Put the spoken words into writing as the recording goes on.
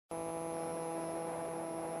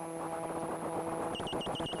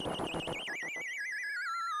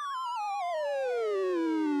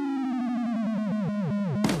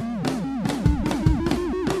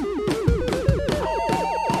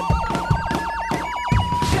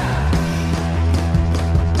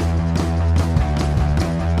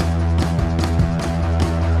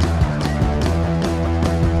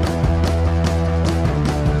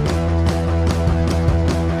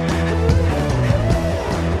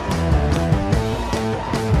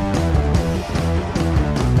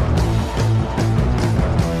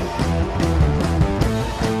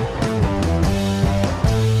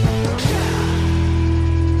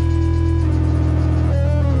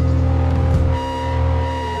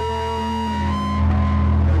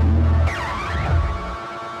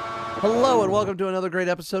Hello and welcome to another great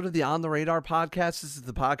episode of the On the Radar podcast. This is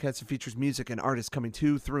the podcast that features music and artists coming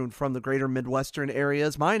to, through, and from the greater Midwestern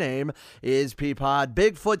areas. My name is Peapod.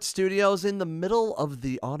 Bigfoot Studios in the middle of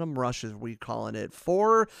the autumn rush, as we calling it.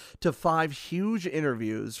 4 to 5 huge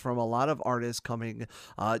interviews from a lot of artists coming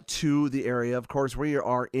to the area. Of course, we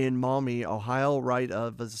are in Maumee, Ohio, right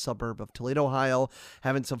of a suburb of Toledo, Ohio,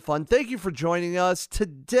 having some fun. Thank you for joining us.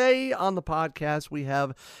 Today on the podcast, we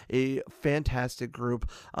have a fantastic group,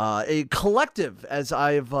 a collective, as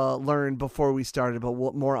I've learned before we started, but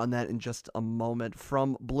more on that in just a moment.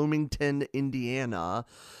 From Bloomington, Indiana,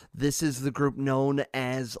 this is the group known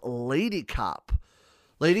as Ldycp.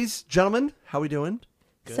 Ladies, gentlemen, how we doing?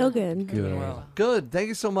 Good. So good. Good. Wow. Good. Thank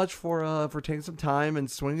you so much for taking some time and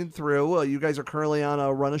swinging through. You guys are currently on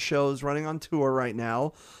a run of shows, running on tour right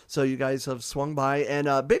now. So you guys have swung by. And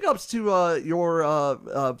big ups to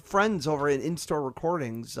your friends over at In-Store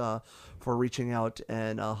Recordings for reaching out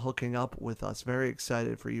and hooking up with us. Very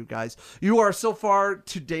excited for you guys. You are so far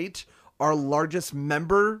to date our largest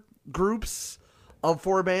member groups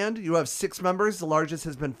for a band. You have 6 members. The largest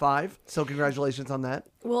has been 5. So congratulations on that.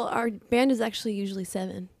 Well, our band is actually usually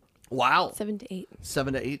 7. Wow. 7 to 8.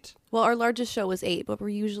 7 to 8. Well, our largest show was 8, but we're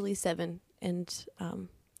usually 7 and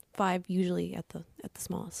 5 usually at the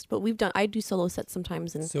smallest. But I do solo sets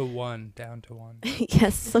sometimes. And so 1 down to 1.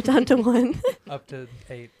 Yes, so down to 1. Up to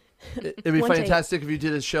 8. It'd be fantastic if you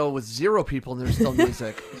did a show with 0 people and there's still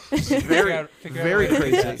music. Very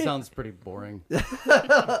crazy. That sounds pretty boring.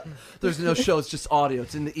 There's no show. It's just audio.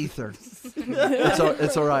 It's in the ether.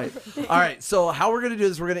 It's all right. All right. So how we're going to do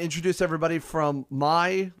this, we're going to introduce everybody from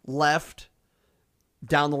my left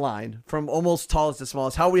down the line, from almost tallest to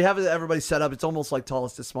smallest. How we have everybody set up, it's almost like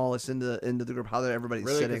tallest to smallest into the group, how everybody's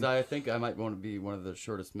really, sitting. Because I think I might want to be one of the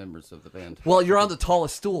shortest members of the band. Well, you're on the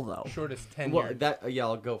tallest stool, though. Shortest tenure. Well, yeah,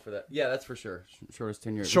 I'll go for that. Yeah, that's for sure. Shortest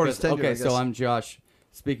tenure. Shortest tenure, Okay, I guess. so I'm Josh.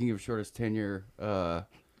 Speaking of shortest tenure,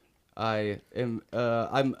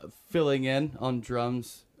 I'm filling in on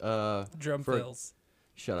drums. Drum fills.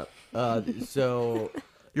 Shut up. So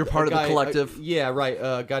You're part of the collective. Yeah, right.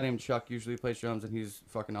 A guy named Chuck usually plays drums, and he's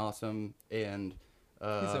fucking awesome. And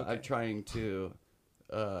okay. I'm trying to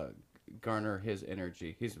garner his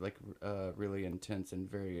energy. He's like really intense and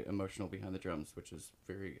very emotional behind the drums, which is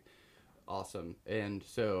very awesome. And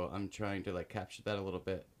so I'm trying to like capture that a little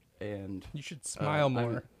bit. And you should smile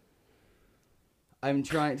more. I'm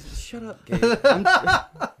trying to shut up, Gabe.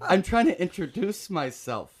 I'm trying to introduce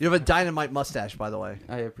myself. You have a dynamite mustache, by the way.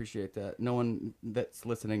 I appreciate that. No one that's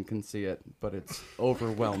listening can see it, but it's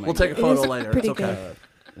overwhelming. We'll take a photo later. It's okay.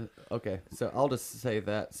 Okay, so I'll just say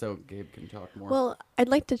that so Gabe can talk more. Well, I'd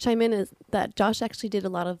like to chime in is that Josh actually did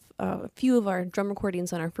a few of our drum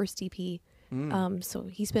recordings on our first EP. So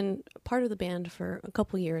he's been part of the band for a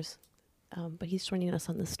couple years, but he's joining us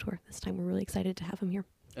on this tour this time. We're really excited to have him here.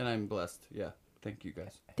 And I'm blessed. Yeah. Thank you,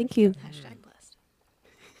 guys. Thank you. #blessed.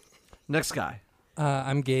 Next guy.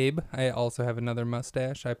 I'm Gabe. I also have another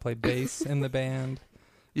mustache. I play bass in the band.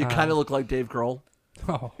 You kind of look like Dave Grohl.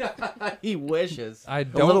 Oh, He wishes. I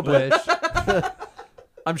don't wish.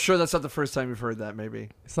 I'm sure that's not the first time you've heard that, maybe.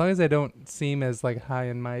 As long as I don't seem as like high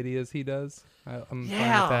and mighty as he does, I'm fine with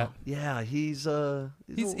that. Yeah, he's a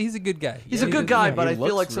good guy. He's a good guy, yeah, but I he feel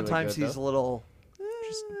like looks really sometimes good, he's though. a little...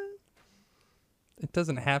 It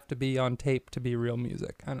doesn't have to be on tape to be real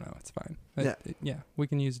music. I don't know. It's fine. Yeah, we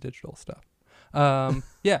can use digital stuff.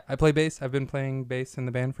 Yeah, I play bass. I've been playing bass in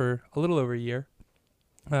the band for a little over a year.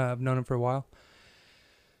 I've known him for a while.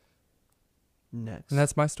 Next. And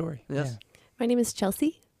that's my story. Yes. Yeah. My name is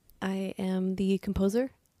Chelsea. I am the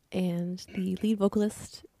composer and the lead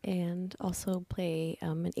vocalist and also play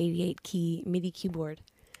an 88-key MIDI keyboard.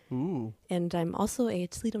 Ooh. And I'm also a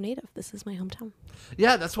Toledo native. This is my hometown.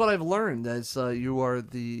 Yeah, that's what I've learned. As you are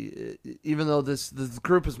even though this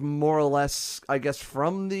group is more or less, I guess,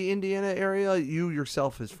 from the Indiana area, you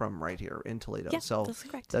yourself is from right here in Toledo. Yeah, so that's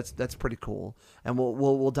correct. That's pretty cool. And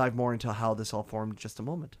we'll dive more into how this all formed in just a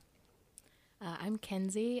moment. I'm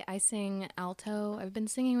Kenzie. I sing alto. I've been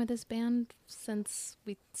singing with this band since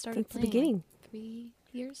we started Since the playing. beginning. Like 3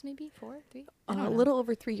 years, maybe 4, 3. A little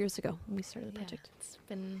over 3 years ago when we started the Yeah, project.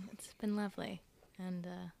 it's been lovely, and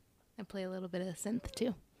I play a little bit of synth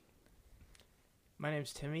too. My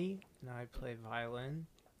name's Timmy, and I play violin.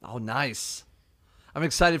 Oh, nice. I'm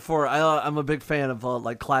excited for. I'm a big fan of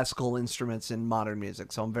like classical instruments in modern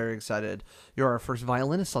music, so I'm very excited. You're our first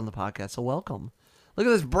violinist on the podcast, so welcome. Look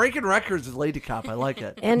at this, breaking records with Ldycp. I like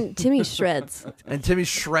it. And Timmy shreds. And Timmy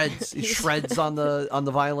shreds. He shreds on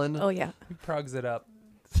the violin. Oh, yeah. He progs it up.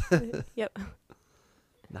 Yep.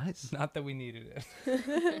 Nice. Not that we needed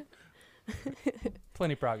it.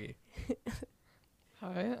 Plenty proggy.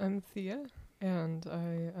 Hi, I'm Thea, and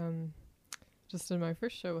I just did my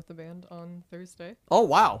first show with the band on Thursday. Oh,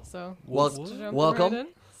 wow. So Well, just jumping welcome. Right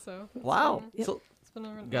in, so Wow. It's So been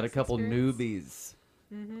a Got a nice couple experience. newbies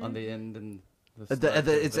Mhm. on the end and it's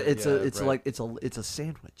a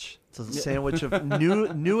sandwich. It's a sandwich of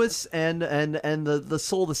newest and the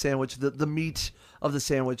soul of the sandwich, the meat of the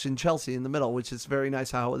sandwich, in Chelsea in the middle, which is very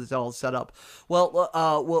nice how it's all set up. Well,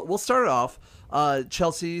 we'll start it off.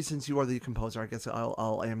 Chelsea, since you are the composer, I guess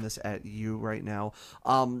I'll aim this at you right now.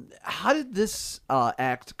 How did this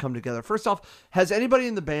act come together? First off, has anybody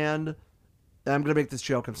in the band? And I'm going to make this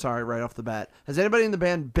joke, I'm sorry, right off the bat. Has anybody in the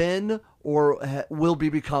band been or will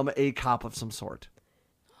become a cop of some sort?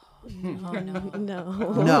 No.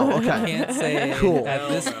 No, okay. Can't say Cool. at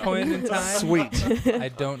this point in time. Sweet. I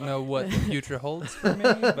don't know what the future holds for me,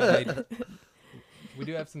 but we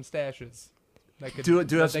do have some stashes. That could, Do that have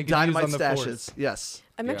they some could use dynamite on the stashes. force. Yes.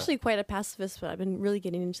 I'm Yeah. actually quite a pacifist, but I've been really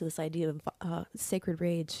getting into this idea of sacred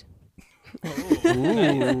rage.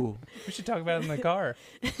 Ooh. We should talk about it in the car.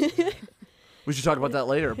 We should talk about that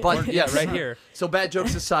later. But Yeah, yes. right here. So bad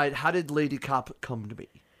jokes aside, how did Ldycp come to be?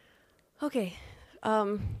 Okay.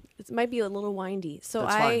 It might be a little windy. So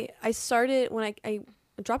That's fine. I started when I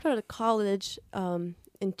dropped out of college in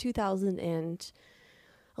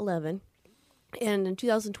 2011. And in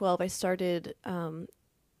 2012, I started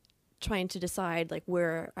trying to decide like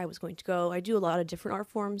where I was going to go. I do a lot of different art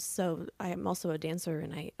forms. So I am also a dancer,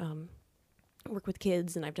 and I work with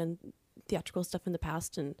kids, and I've done theatrical stuff in the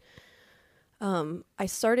past. And I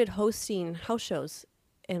started hosting house shows,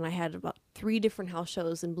 and I had about 3 different house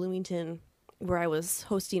shows in Bloomington where I was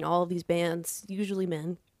hosting all of these bands, usually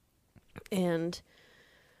men. And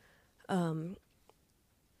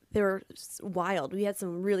they were wild. We had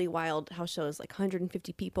some really wild house shows, like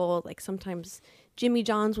 150 people. Like sometimes Jimmy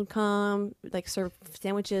John's would come, like serve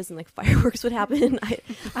sandwiches, and like fireworks would happen. I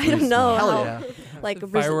don't know Hell how. yeah. Like The a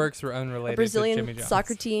Brazil- fireworks were unrelated a Brazilian to Jimmy John's.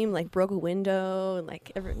 soccer team like broke a window, and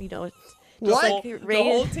like just What? like The raided-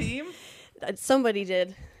 whole team? Somebody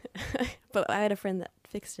did, but I had a friend that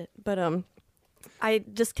fixed it. But I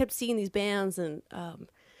just kept seeing these bands, and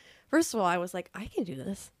first of all, I was like, I can do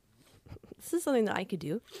this. This is something that I could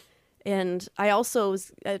do. And I also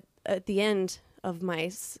was at the end of my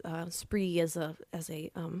spree as a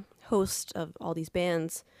host of all these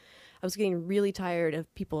bands. I was getting really tired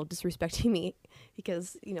of people disrespecting me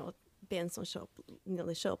because bands don't show up.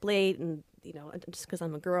 They show up late, and just because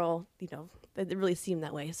I'm a girl, it really seemed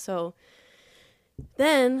that way. So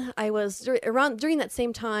then I was during that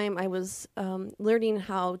same time I was learning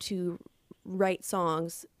how to write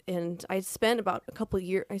songs, and I spent about a couple of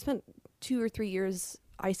years. I spent 2 or 3 years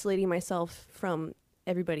isolating myself from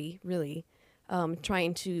everybody, really,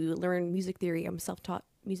 trying to learn music theory. I'm a self-taught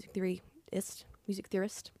music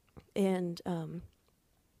theorist, and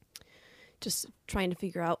just trying to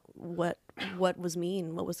figure out what was me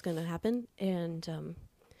and what was going to happen. And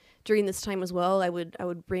during this time as well, I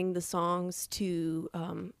would bring the songs to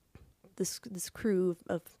this crew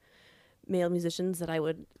of male musicians that I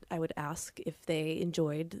would ask if they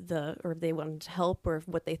enjoyed or if they wanted to help, or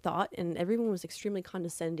what they thought, and everyone was extremely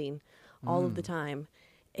condescending all of the time.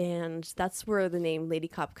 And that's where the name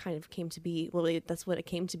Ldycp kind of came to be. Well, that's what it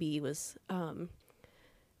came to be, was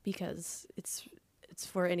because it's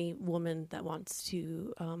for any woman that wants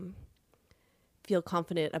to feel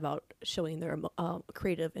confident about showing their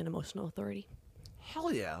creative and emotional authority.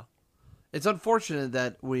 Hell yeah. It's unfortunate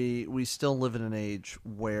that we still live in an age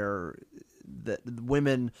where that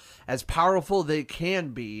women, as powerful they can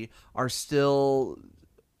be, are still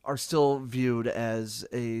are still viewed as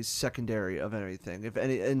a secondary of anything, if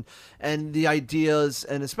any, and the ideas,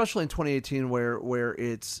 and especially in 2018, where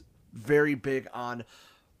it's very big on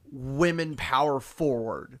women power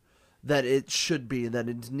forward, that it should be, that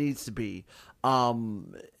it needs to be.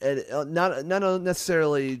 And not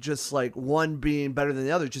necessarily just like one being better than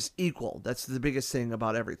the other, just equal. That's the biggest thing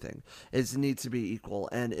about everything, is it needs to be equal.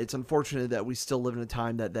 And it's unfortunate that we still live in a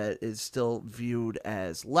time that is still viewed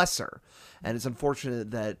as lesser. And it's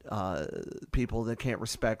unfortunate that people that can't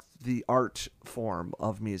respect the art form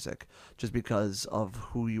of music just because of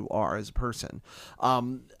who you are as a person.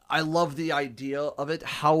 I love the idea of it.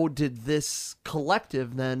 How did this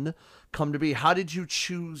collective then come to be? How did you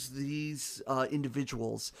choose these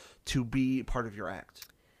individuals to be part of your act?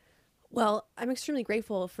 Well, I'm extremely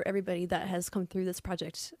grateful for everybody that has come through this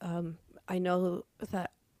project. I know that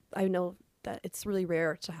it's really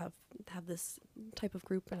rare to have this type of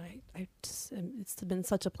group, and I just, it's been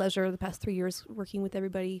such a pleasure the past 3 years working with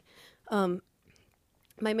everybody.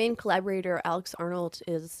 My main collaborator, Alex Arnold,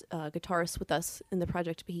 is a guitarist with us in the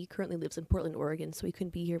project, but he currently lives in Portland, Oregon, so he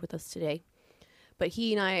couldn't be here with us today. But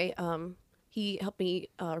he and I, he helped me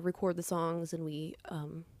record the songs, and we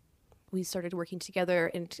started working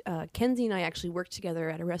together. And Kenzie and I actually worked together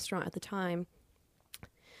at a restaurant at the time.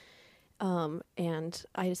 And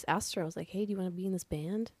I just asked her, I was like, "Hey, do you want to be in this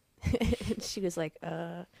band?" And she was like,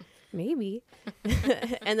 maybe.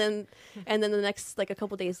 and then the next, like, a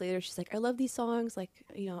couple days later, she's like, "I love these songs. Like,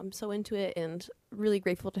 you know, I'm so into it." And really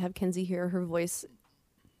grateful to have Kenzie here. Her voice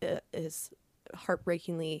is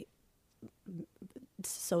heartbreakingly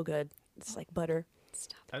so good. It's like butter.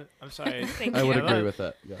 I'm sorry. I would agree with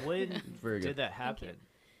that. Yeah. When Very good. did that happen?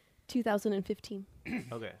 2015.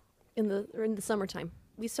 Okay. in the summertime.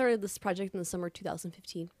 We started this project in the summer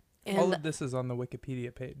 2015. And All of this is on the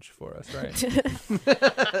Wikipedia page for us, right?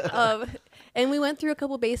 and we went through a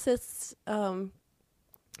couple bassists,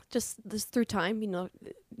 just this through time, you know,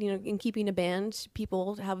 in keeping a band,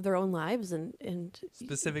 people have their own lives, and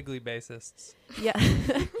Specifically bassists. yeah.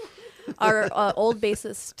 Our old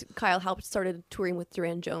bassist Kyle Haupt started touring with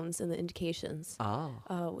Duran Jones and the Indications,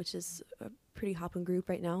 which is a pretty hopping group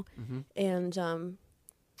right now. Mm-hmm. And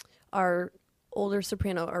our older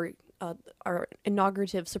soprano, our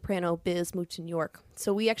inaugurative soprano, Biz, moved to New York.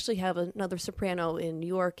 So we actually have another soprano in New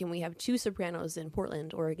York, and we have 2 sopranos in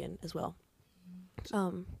Portland, Oregon as well.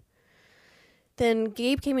 Then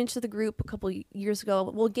Gabe came into the group a couple years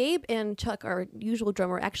ago. Well, Gabe and Chuck, our usual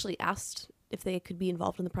drummer, actually asked if they could be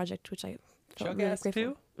involved in the project, which I felt Chuck really asked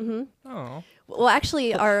grateful. too? Mm-hmm. Oh. Well,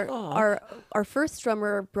 actually, our first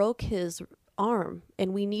drummer broke his arm,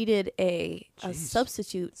 and we needed a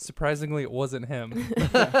substitute. Surprisingly, it wasn't him.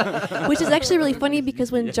 Which is actually really funny,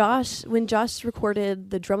 because when Josh recorded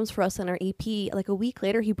the drums for us on our EP, like a week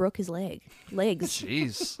later, he broke his legs.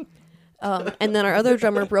 Jeez. And then our other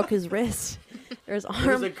drummer broke his wrist or his It was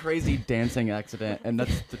arm. a crazy dancing accident, and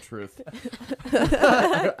that's the truth.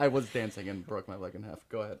 I was dancing and broke my leg in half.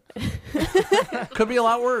 Go ahead. Could be a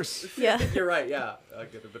lot worse. Yeah. You're right, yeah. I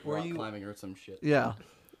could have been Were rock you- climbing or some shit. Yeah.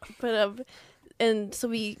 But and so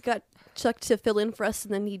we got Chuck to fill in for us,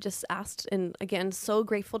 and then he just asked, and again, so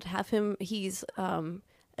grateful to have him. He's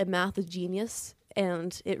a math genius,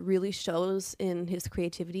 and it really shows in his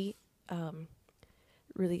creativity.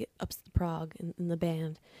 Really ups the prog in the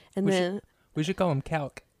band. And We should call him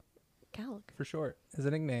Calc Calc. for short as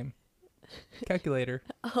a nickname. Calculator.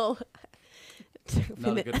 Oh.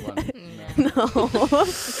 Not a good one. No.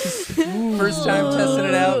 First time testing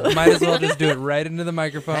it out. Might as well just do it right into the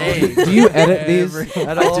microphone. Hey, Do you edit these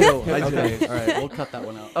at all? I do. Okay, all right. We'll cut that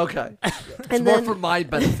one out. Okay. It's And more then for my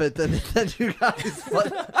benefit than you guys.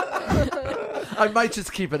 But I might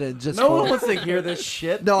just keep it in. Just No for, one wants to hear this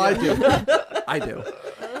shit. No, I do. I do.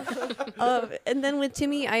 and then with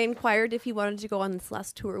Timmy, I inquired if he wanted to go on this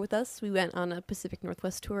last tour with us. We went on a Pacific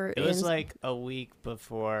Northwest tour. It was and- like a week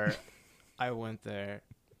before I went there.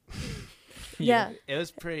 Yeah. It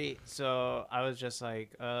was pretty. So I was just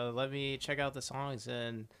like, let me check out the songs,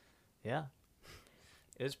 and yeah,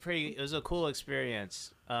 it was pretty. It was a cool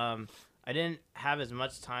experience. I didn't have as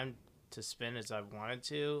much time to spend as I wanted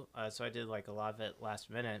to, so I did like a lot of it last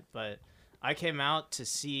minute. But I came out to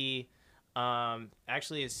see,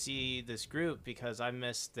 actually to see this group because I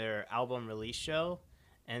missed their album release show,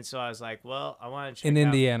 and so I was like, well, I want to check In out.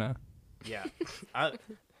 Indiana. Yeah,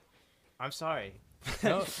 I'm sorry.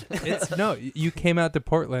 No, you came out to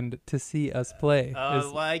Portland to see us play.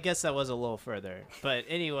 Well, I guess that was a little further. But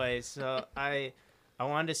anyway, so I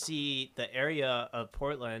wanted to see the area of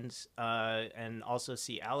Portland and also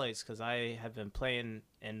see Alex because I have been playing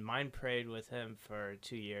in Mind Parade with him for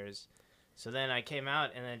 2 years. So then I came out,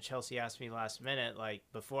 and then Chelsea asked me last minute, like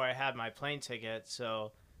before I had my plane ticket.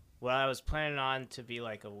 So what I was planning on to be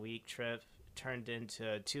like a week trip turned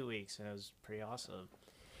into 2 weeks, and it was pretty awesome.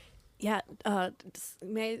 Yeah.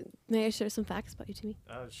 May I share some facts about you, Timmy?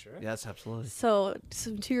 Oh, sure. Yes, absolutely. So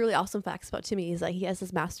some 2 really awesome facts about Timmy is that he has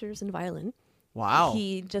his master's in violin. Wow.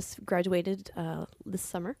 He just graduated this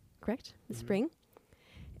summer, correct? This spring.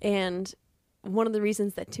 And one of the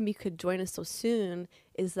reasons that Timmy could join us so soon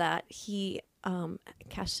is that he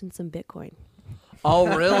cashed in some Bitcoin.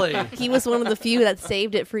 Oh, really? He was one of the few that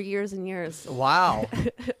saved it for years and years. Wow.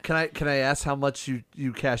 Can I ask how much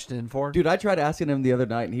you cashed in for? Dude, I tried asking him the other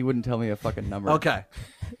night, and he wouldn't tell me a fucking number. Okay.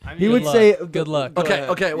 I mean, He would luck. say, Good luck. Go Okay. ahead.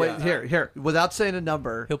 Okay. Wait. Yeah. Here. Without saying a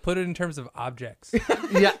number. He'll put it in terms of objects.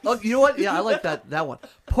 Yeah. Oh, you know what? Yeah, I like that one.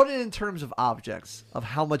 Put it in terms of objects of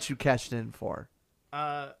how much you cashed in for.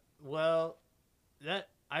 well, that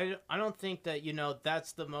I don't think that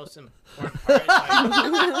that's the most important part.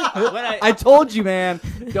 Like, I told you, man.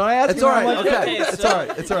 Don't ask It's me all how right. much- Okay. It's all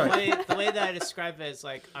right. It's all right. The way that I describe it is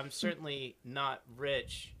like I'm certainly not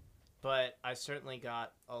rich, but I certainly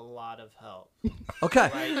got a lot of help. Okay.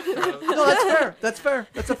 Right? No, that's fair. That's fair.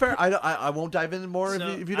 That's a fair. I won't dive in more So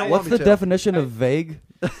if you don't What's want me the to. definition of vague?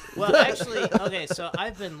 Well, actually, okay, so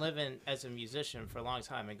I've been living as a musician for a long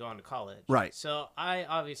time and going to college. Right. So I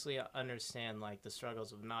obviously understand like the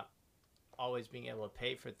struggles of not always being able to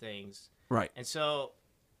pay for things. Right. And so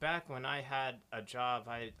back when I had a job,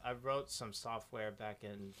 I wrote some software back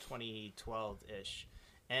in 2012-ish.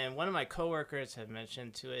 And one of my coworkers had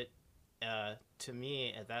mentioned to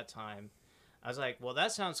me at that time. I was like, well,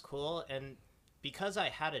 that sounds cool. And because I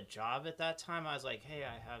had a job at that time, I was like, hey,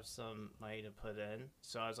 I have some money to put in.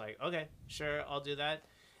 So I was like, okay, sure, I'll do that.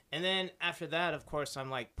 And then after that, of course, I'm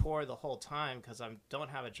like poor the whole time because I don't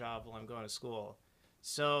have a job while I'm going to school.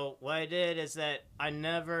 So what I did is that I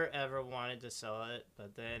never, ever wanted to sell it.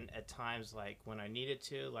 But then at times, like when I needed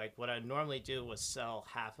to, like what I normally do was sell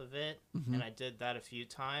half of it. And I did that a few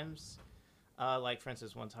times. Like, for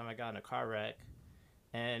instance, one time I got in a car wreck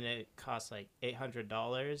and it cost like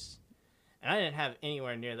 $800. And I didn't have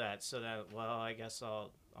anywhere near that, so that, well, I guess I'll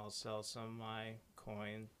sell some of my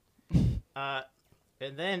coin.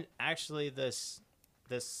 And then actually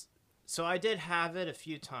so I did have it a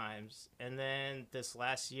few times, and then this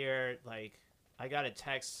last year, like, I got a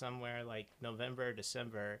text somewhere like November,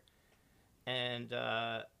 December, and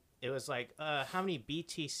it was like, how many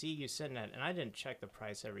BTC you sitting at? And I didn't check the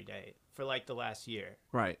price every day for like the last year.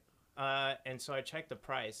 Right. And so I checked the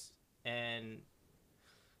price, and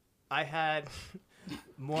I had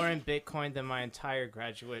more in Bitcoin than my entire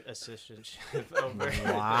graduate assistantship over the 2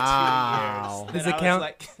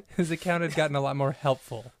 years. His account had gotten a lot more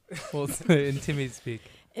helpful. Well, in Timmy's speak.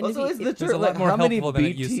 And if Also, you- is the There's a truth, lot like, more how many helpful than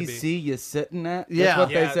it used to be. BTC you sitting at? Yeah. That's what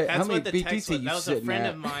they Yeah, say. that's How many what the text BTC was. you That was a sitting friend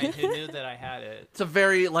at? of mine who knew that I had it. It's a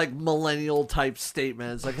very like millennial type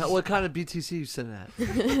statement. It's like, what kind of BTC you sitting at?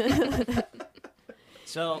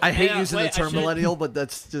 So I hate yeah, using wait, the term millennial, but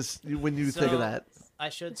that's just when you think of So- that. I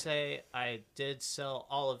should say I did sell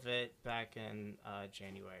all of it back in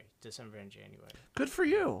December and January. Good for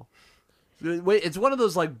you. Wait, it's one of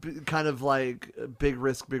those like kind of like big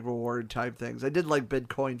risk, big reward type things. I did like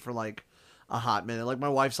Bitcoin for like a hot minute. Like my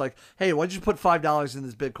wife's like, "Hey, why don't you put $5 in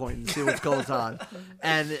this Bitcoin and see what goes on?"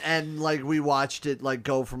 and like we watched it like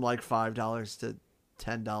go from like $5 to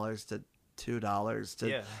 $10 to $2 to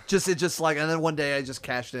Yeah. just like, and then one day I just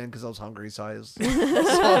cashed in because I was hungry, so so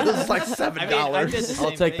it was like $7. I mean, I did the I'll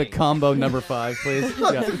same take the thing. combo number 5, please.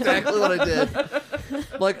 Yeah. That's exactly what I did.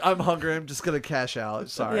 Like, I'm hungry. I'm just gonna cash out.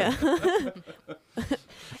 Sorry. yeah.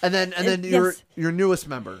 And then yes. your newest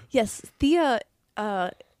member. Yes, Thea.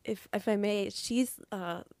 If I may, she's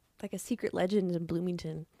like a secret legend in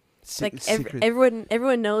Bloomington. Like Secret.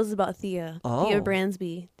 everyone knows about Thea. Oh. Thea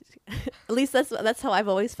Bransby. At least that's how I've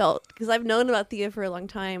always felt, because I've known about Thea for a long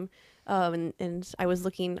time. And I was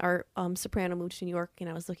looking. Our soprano moved to New York, and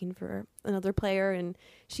I was looking for another player, and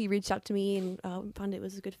she reached out to me and found it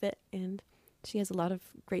was a good fit. And she has a lot of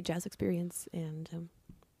great jazz experience and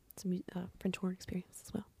some French horn experience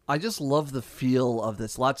as well. I just love the feel of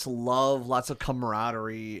this. Lots of love, lots of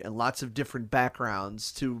camaraderie, and lots of different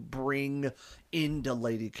backgrounds to bring into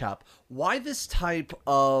Ldycp. Why this type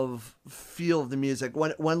of feel of the music?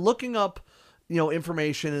 When looking up,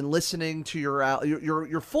 information and listening to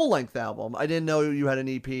your full length album, I didn't know you had an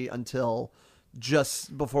EP until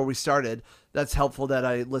just before we started. that's helpful that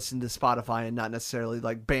I listen to Spotify and not necessarily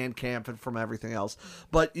like Bandcamp and from everything else.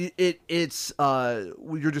 But it's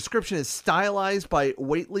your description is stylized by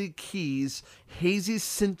Waitley keys, hazy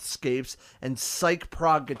synthscapes, and psych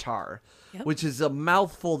prog guitar. Yep. Which is a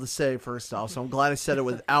mouthful to say, first off. So I'm glad I said it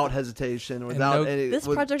without hesitation, without any. This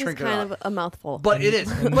project is kind of a mouthful, but it is.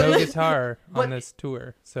 And no guitar on this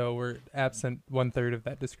tour, so we're absent 1/3 of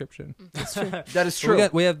that description. That's true. That is true.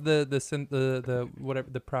 We have the whatever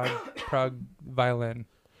the prog violin.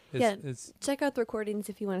 Check out the recordings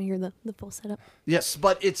if you want to hear the full setup. Yes,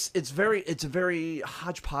 but it's a very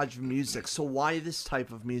hodgepodge of music. So why this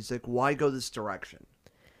type of music? Why go this direction?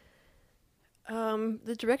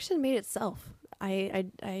 The direction made itself.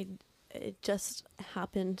 It just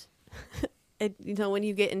happened. When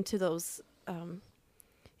you get into those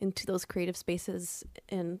creative spaces,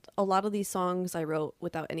 and a lot of these songs I wrote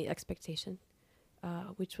without any expectation,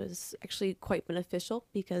 which was actually quite beneficial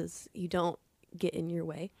because you don't get in your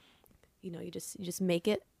way. You just make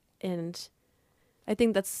it, and I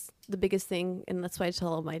think that's the biggest thing, and that's why I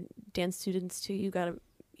tell all my dance students too. You gotta,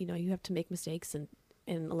 you have to make mistakes and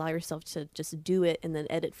allow yourself to just do it and then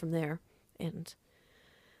edit from there. And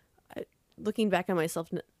looking back on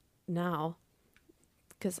myself now,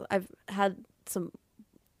 because I've had some,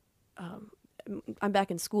 I'm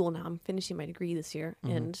back in school now. I'm finishing my degree this year.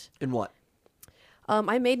 Mm-hmm. And in what?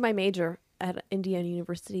 I made my major at Indiana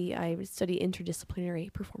University. I study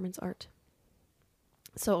interdisciplinary performance art.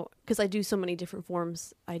 So, because I do so many different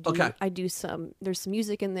forms, there's some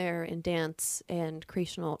music in there, and dance, and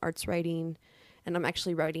creational arts writing. And I'm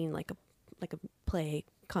actually writing like a play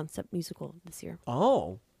concept musical this year.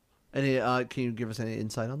 Oh, any? Can you give us any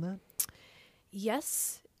insight on that?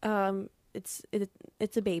 Yes, it's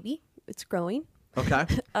a baby. It's growing. Okay.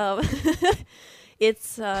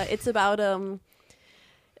 It's about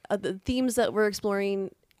the themes that we're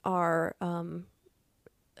exploring are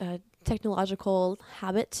technological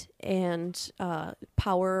habit and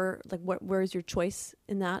power. Like, where's your choice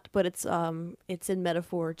in that? But it's in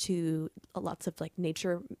metaphor to lots of like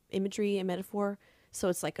nature imagery and metaphor. So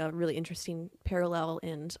it's like a really interesting parallel.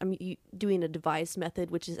 And I'm doing a devised method,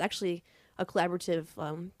 which is actually a collaborative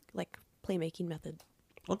like playmaking method.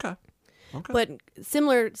 Okay. But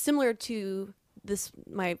similar to this,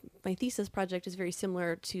 my thesis project is very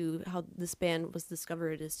similar to how this band was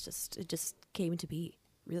discovered. It just came to be.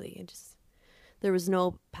 Really, there was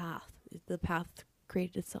no path. The path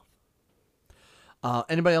created itself.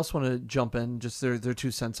 Anybody else want to jump in? Just their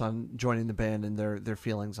 2 cents on joining the band and their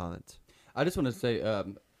feelings on it. I just want to say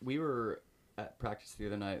we were at practice the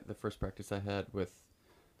other night. The first practice I had with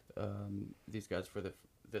these guys for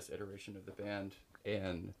this iteration of the band,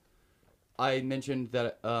 and I mentioned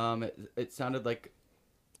that it sounded like.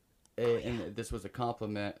 And this was a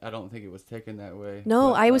compliment. I don't think it was taken that way.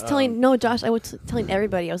 No, I was Josh. I was telling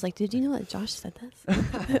everybody. I was like, "Did you know that Josh said this?"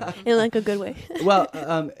 In like a good way. Well,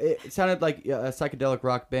 it sounded like a psychedelic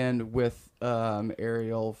rock band with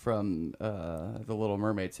Ariel from The Little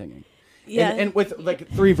Mermaid singing. Yeah, and with like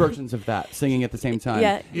 3 versions of that singing at the same time.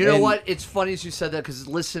 Yeah, you know what? It's funny as you said that because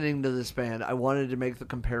listening to this band, I wanted to make the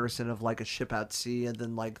comparison of like a ship at sea, and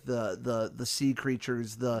then like the sea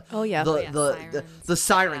creatures, the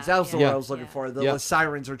sirens. That was the word I was looking for. The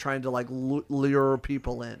sirens are trying to like lure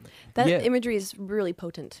people in. That imagery is really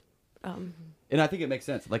potent. And I think it makes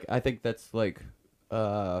sense. Like I think that's like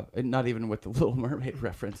not even with the Little Mermaid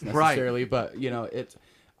reference necessarily, but it's.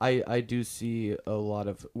 I do see a lot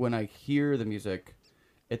of, when I hear the music,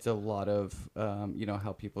 it's a lot of,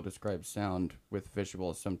 how people describe sound with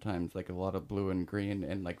visuals sometimes, like a lot of blue and green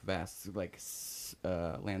and like vast, like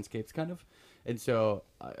landscapes kind of. And so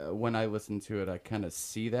when I listen to it, I kind of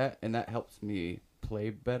see that, and that helps me play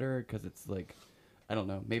better because it's like, I don't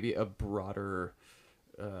know, maybe a broader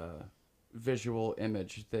visual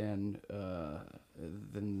image than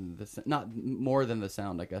not more than the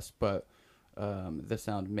sound, I guess, but the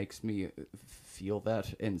sound makes me feel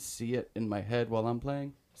that and see it in my head while I'm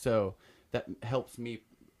playing. So that helps me,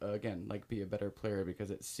 again, like be a better player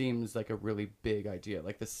because it seems like a really big idea.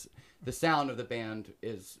 Like the sound of the band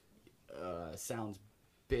sounds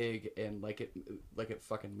big and like it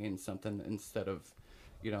fucking means something instead of,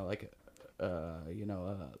 like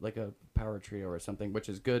a power trio or something, which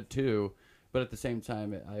is good too. But at the same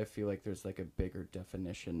time, I feel like there's like a bigger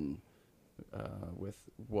definition with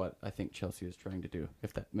what I think Chelsea is trying to do,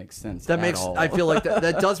 if that makes sense. I feel like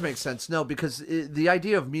that does make sense. No, because the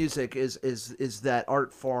idea of music is that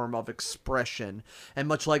art form of expression, and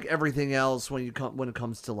much like everything else, when it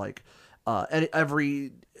comes to like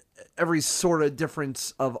every sort of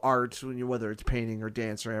difference of art, whether it's painting or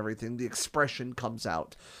dance or everything, the expression comes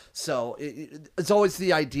out. So it's always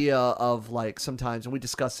the idea of like sometimes, and we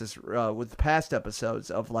discussed this with past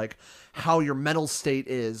episodes, of like how your mental state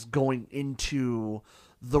is going into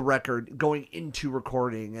the record, going into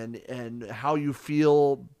recording, and how you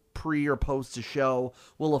feel pre or post a show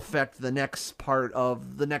will affect the next part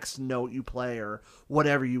of the next note you play or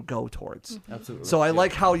whatever you go towards. Absolutely. So I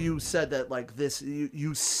like how you said that, like this,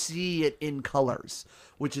 you see it in colors,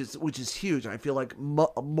 which is huge. And I feel like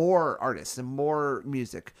more artists and more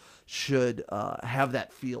music should have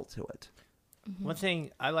that feel to it. One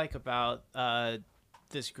thing I like about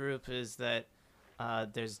this group is that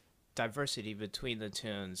there's diversity between the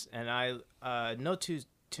tunes, and no two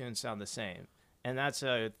tunes sound the same, and that's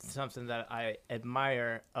something that I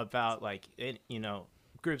admire about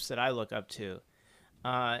groups that I look up to,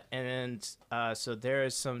 and so there are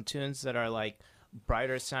some tunes that are like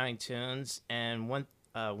brighter sounding tunes, and one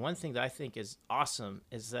thing that I think is awesome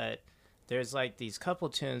is that there's like these couple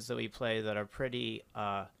tunes that we play that are pretty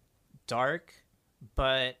dark,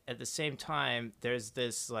 but at the same time there's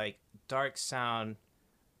this like dark sound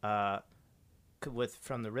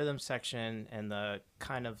from the rhythm section and the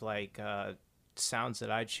kind of like sounds that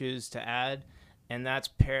I choose to add, and that's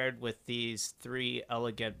paired with these three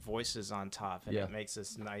elegant voices on top, and it makes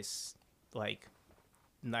this nice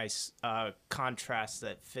contrast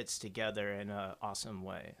that fits together in an awesome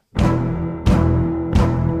way.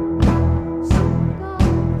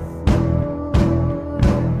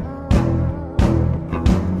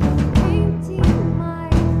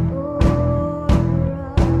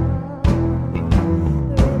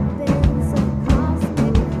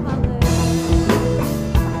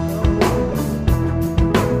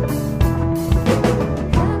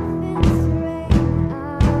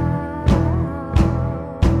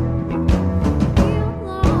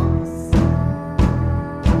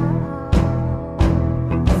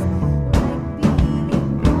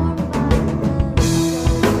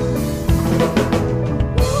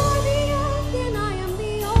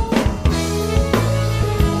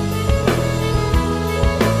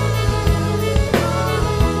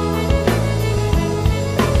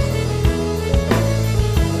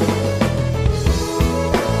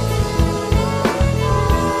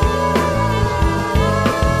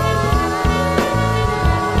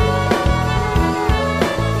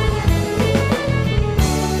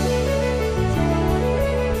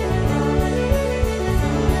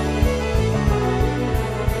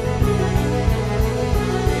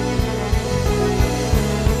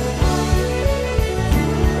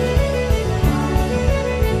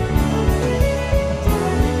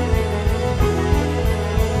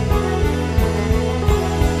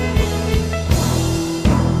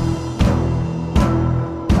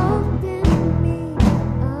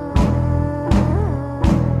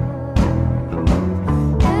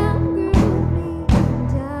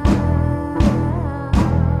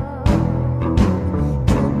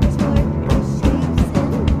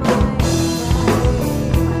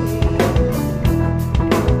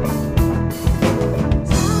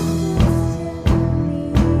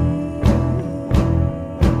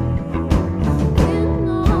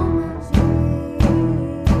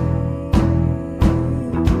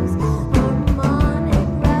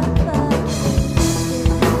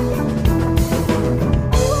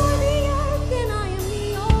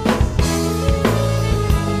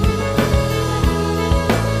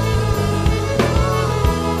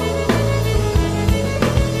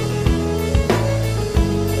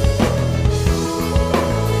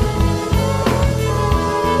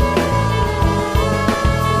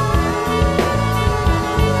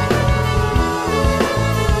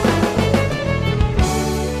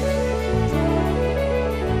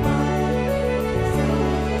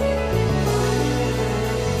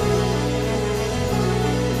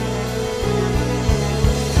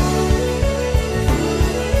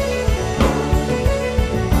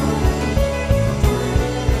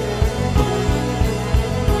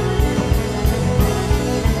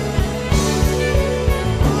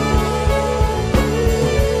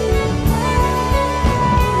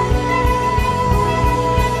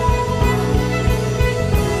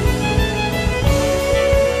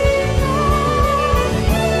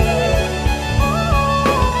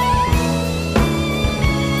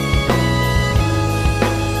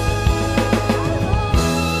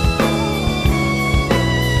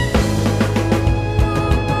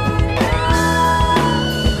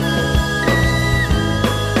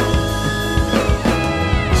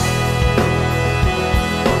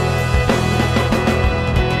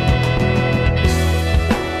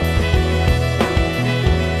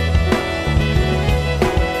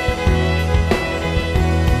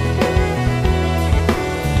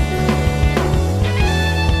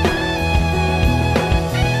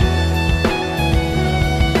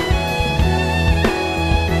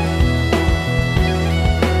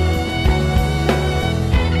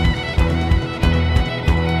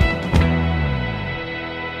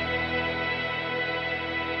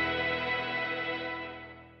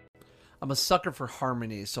 I'm a sucker for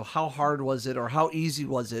harmonies. So how hard was it, or how easy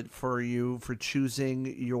was it for you for choosing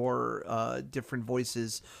your different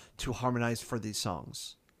voices to harmonize for these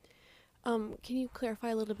songs? Can you clarify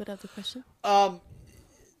a little bit of the question?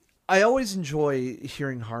 I always enjoy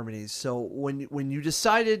hearing harmonies. So when you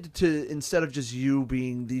decided to, instead of just you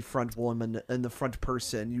being the front woman and the front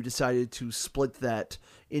person, you decided to split that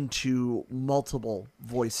into multiple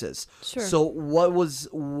voices. Sure. So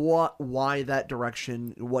why that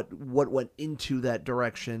direction? What went into that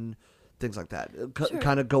direction? Things like that. Sure.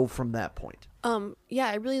 Kind of go from that point. Yeah,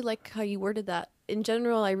 I really like how you worded that. In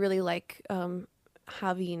general, I really like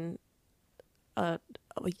having a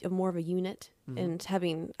more of a unit, and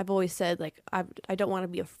having. I've always said, like, I don't want to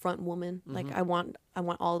be a front woman. Like, I want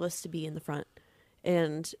all of us to be in the front,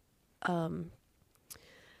 and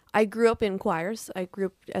I grew up in choirs. I grew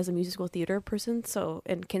up as a musical theater person. So,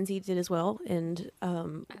 and Kenzie did as well, and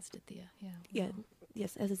As did Thea. Yeah. yeah,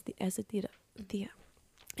 yes, as a theater,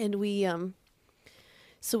 and we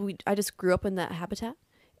I just grew up in that habitat,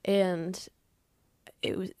 and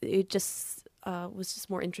it just was just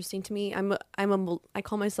more interesting to me. I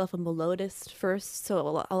call myself a melodist first,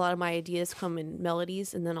 so a lot of my ideas come in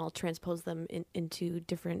melodies, and then I'll transpose them into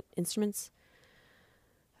different instruments.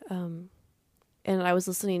 And I was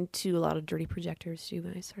listening to a lot of Dirty Projectors too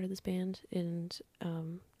when I started this band, and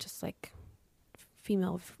just like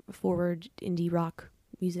female forward indie rock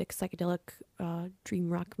music, psychedelic dream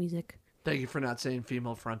rock music. Thank you for not saying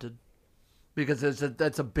female fronted. Because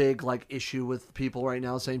that's a big like issue with people right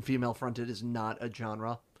now, saying female fronted is not a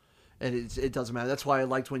genre, and it doesn't matter. That's why I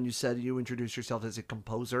liked when you said you introduced yourself as a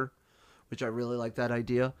composer, which I really like that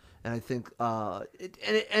idea. And I think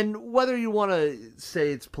and whether you want to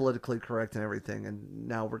say it's politically correct and everything, and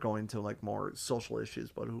now we're going to like more social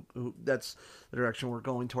issues, but who that's the direction we're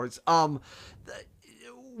going towards.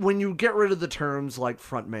 When you get rid of the terms like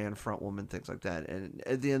front man, front woman, things like that, and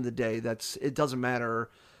at the end of the day, it doesn't matter.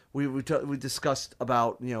 We discussed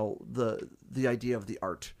about the idea of the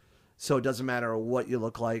art, so it doesn't matter what you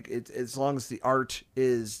look like. As long as the art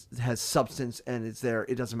has substance and it's there,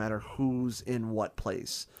 it doesn't matter who's in what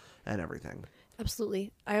place and everything.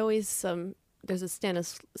 Absolutely. I always there's a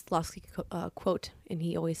Stanislavski quote, and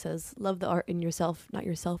he always says, "Love the art in yourself, not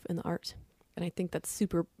yourself in the art." And I think that's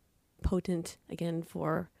super potent again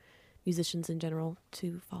for musicians in general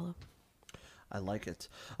to follow. I like it.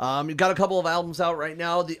 You've got a couple of albums out right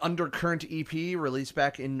now. The Undercurrent EP released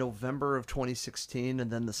back in November of 2016, and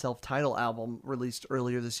then the self-titled album released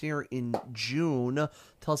earlier this year in June.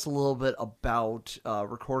 Tell us a little bit about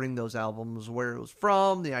recording those albums, where it was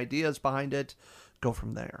from, the ideas behind it. Go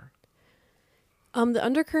from there. The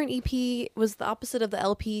Undercurrent EP was the opposite of the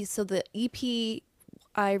LP. So the EP,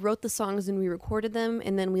 I wrote the songs and we recorded them,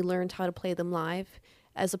 and then we learned how to play them live,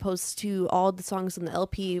 as opposed to all the songs in the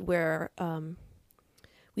LP where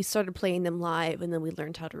we started playing them live and then we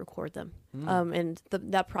learned how to record them. And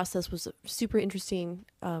that process was super interesting.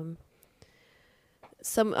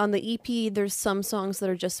 Some on the EP, there's some songs that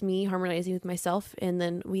are just me harmonizing with myself, and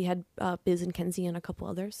then we had Biz and Kenzie and a couple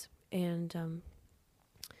others. And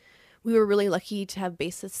we were really lucky to have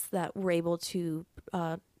bassists that were able to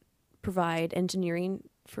provide engineering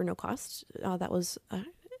for no cost. That was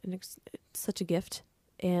such a gift.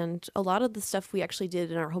 And a lot of the stuff we actually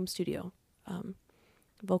did in our home studio,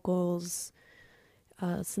 vocals,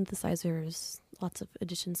 synthesizers, lots of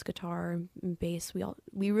additions, guitar and bass.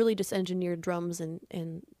 We really just engineered drums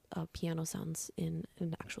and piano sounds in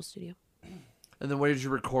an actual studio. And then where did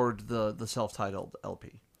you record the self-titled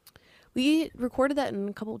LP? We recorded that in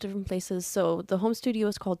a couple of different places. So the home studio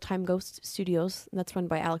is called Time Ghost Studios, and that's run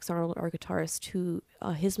by Alex Arnold, our guitarist, who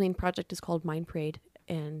his main project is called Mind Parade.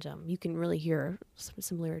 And you can really hear some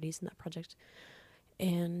similarities in that project.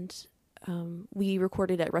 And we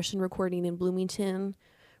recorded at Russian Recording in Bloomington.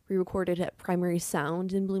 We recorded at Primary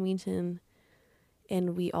Sound in Bloomington.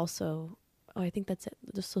 And we also, I think that's it,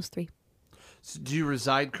 just those three. So do you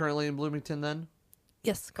reside currently in Bloomington then?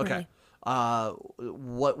 Yes, currently. Okay.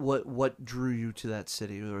 What drew you to that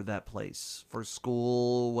city or that place? For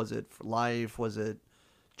school? Was it for life? Was it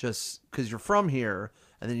just because you're from here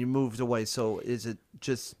and then you moved away? So is it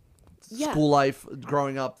just school life,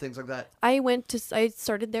 growing up, things like that? I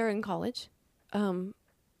started there in college.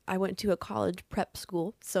 I went to a college prep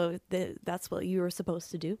school, so that's what you were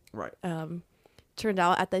supposed to do. Right. Turned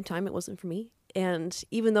out at that time it wasn't for me. And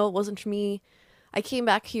even though it wasn't for me, I came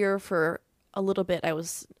back here for a little bit. I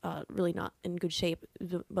was really not in good shape.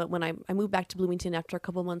 But when I moved back to Bloomington after a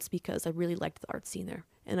couple months, because I really liked the art scene there.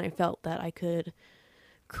 And I felt that I could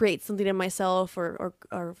create something in myself or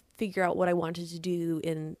figure out what I wanted to do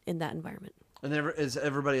in that environment. And is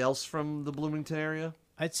everybody else from the Bloomington area?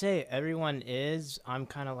 I'd say everyone is. I'm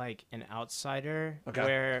kind of like an outsider,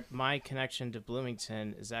 where my connection to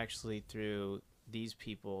Bloomington is actually through these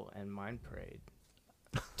people and Mine Parade.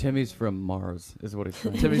 Timmy's from Mars, is what he's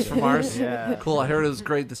saying. Timmy's from Mars? Yeah. Cool. I heard it was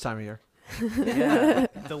great this time of year. Yeah,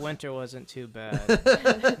 the winter wasn't too bad.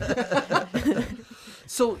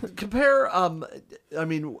 So compare. I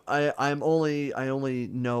mean, I only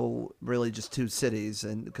know really just two cities,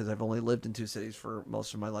 and because I've only lived in two cities for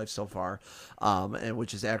most of my life so far, and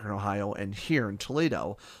which is Akron, Ohio, and here in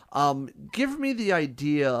Toledo. Give me the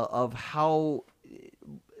idea of how,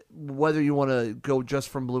 whether you want to go just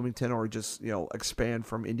from Bloomington or just expand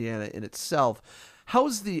from Indiana in itself.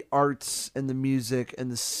 How's the arts and the music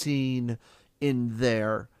and the scene in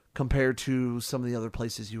there compared to some of the other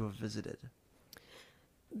places you have visited?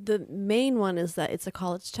 The main one is that it's a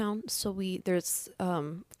college town, so there's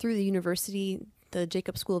through the university, the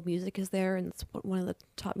Ldycp School of Music is there, and it's one of the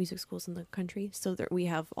top music schools in the country. So there, we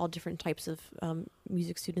have all different types of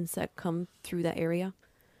music students that come through that area,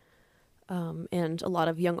 and a lot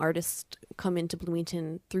of young artists come into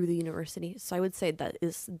Bloomington through the university. So I would say that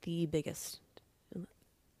is the biggest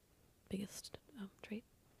trait.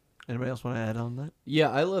 Anybody else want to add on that? Yeah,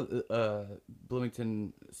 I love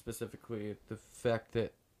Bloomington specifically. The fact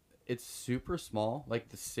that it's super small. Like,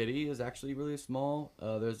 the city is actually really small.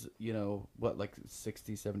 There's, like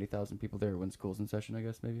 60, 70,000 people there when school's in session, I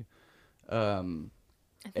guess, maybe. I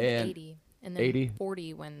think 80. And then 80?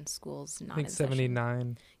 40 when school's not I think in session.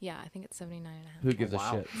 79. Yeah, I think it's 79 and a half. Who gives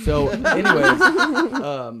wow. a shit? So, anyways,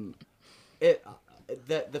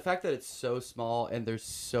 the fact that it's so small and there's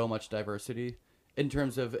so much diversity in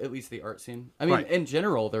terms of at least the art scene. I mean, Right. in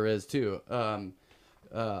general, there is too,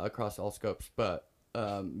 across all scopes. But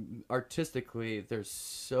artistically, there's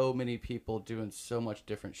so many people doing so much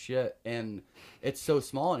different shit, and it's so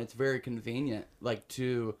small and it's very convenient, like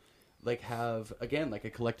to have again like a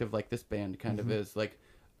collective like this band kind of is like.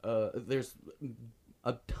 There's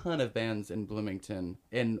a ton of bands in Bloomington,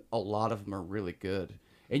 and a lot of them are really good.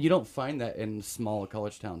 And you don't find that in small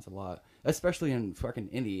college towns a lot, especially in fucking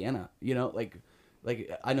Indiana.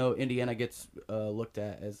 Like I know Indiana gets looked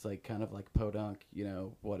at as like kind of like podunk,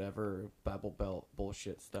 whatever Bible Belt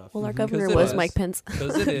bullshit stuff. Well, our governor 'Cause it was is. Mike Pence.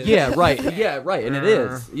 Because it is. Yeah, right. Yeah, right. And it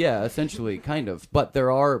is. Yeah, essentially, kind of. But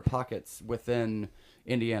there are pockets within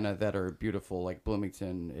Indiana that are beautiful, like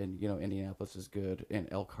Bloomington, and Indianapolis is good, and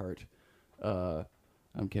Elkhart. I'm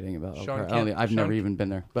kidding about Sean Elkhart. Kemp- I've never Sean- even been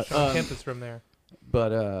there. But Sean Kemp is from there.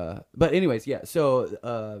 but anyways, yeah.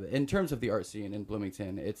 So in terms of the art scene in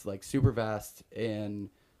Bloomington, it's like super vast and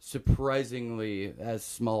surprisingly as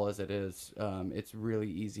small as it is. It's really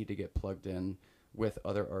easy to get plugged in with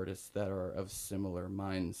other artists that are of similar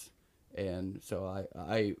minds, and so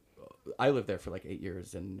I lived there for like 8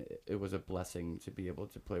 years, and it was a blessing to be able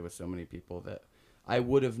to play with so many people that I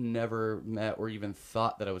would have never met or even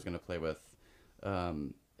thought that I was going to play with.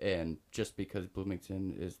 And just because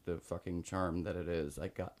Bloomington is the fucking charm that it is, I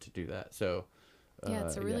got to do that. So, Yeah,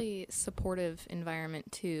 it's a really supportive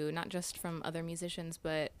environment too, not just from other musicians,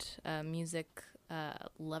 but music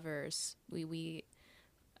lovers. We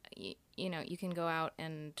you can go out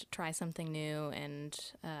and try something new, and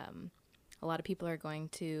a lot of people are going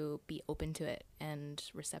to be open to it and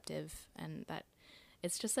receptive, and that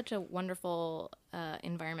it's just such a wonderful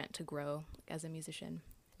environment to grow as a musician.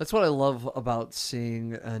 That's what I love about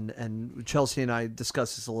seeing, and Chelsea and I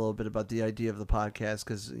discussed this a little bit about the idea of the podcast,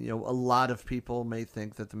 because a lot of people may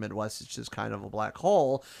think that the Midwest is just kind of a black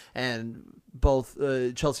hole, and both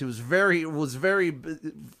Chelsea was very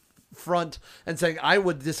front and saying I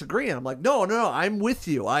would disagree, and I'm like, no, I'm with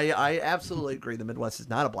you. I absolutely agree. The Midwest is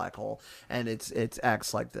not a black hole, and it's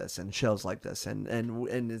acts like this and shows like this, and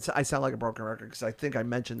it's, I sound like a broken record because I think I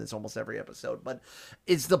mention this almost every episode, but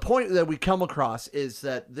it's the point that we come across is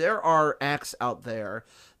that there are acts out there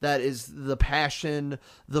that is the passion,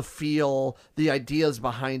 the feel, the ideas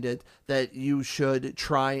behind it that you should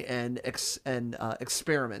try and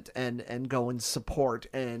experiment and go and support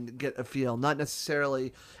and get a feel. Not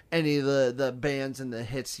necessarily any of the bands and the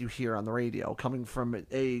hits you hear on the radio. Coming from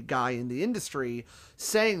a guy in the industry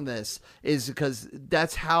saying this is because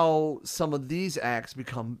that's how some of these acts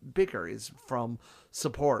become bigger, is from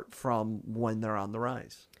support from when they're on the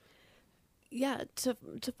rise. Yeah, to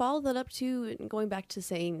follow that up too, and going back to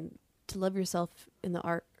saying to love yourself in the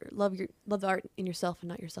art, love the art in yourself and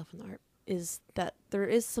not yourself in the art, is that there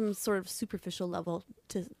is some sort of superficial level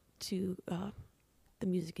to the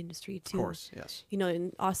music industry too. Of course, yes.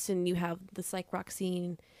 In Austin you have the psych rock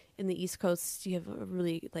scene. In the East Coast you have a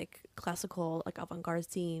really like classical, like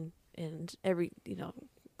avant-garde scene, and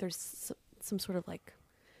there's some sort of like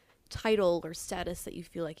title or status that you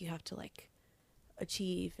feel like you have to like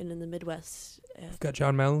achieve, and in the Midwest. We've got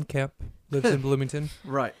John Mellencamp, lives in Bloomington.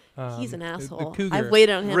 Right. He's an The asshole. cougar. I've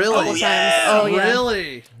waited on him a couple Really? times. Oh yeah.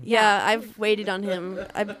 Really? Yeah, I've waited on him.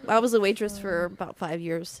 I was a waitress for about 5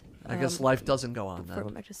 years. I guess life doesn't go on before I went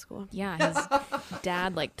then. back to school. Yeah, his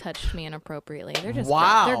dad like touched me inappropriately. They're just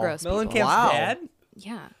Wow. they're gross people. Mellencamp's Wow. dad?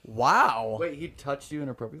 Yeah, Wow. Wait, he touched you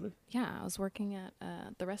inappropriately? yeah. I was working at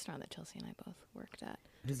the restaurant that Chelsea and I both worked at.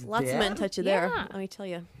 His Lots of men touch you there. Yeah. Let me tell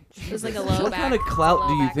you. It was like a low What back. kind of clout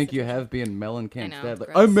do low you back think you situation. have being Mellencamp's I know, dad? it's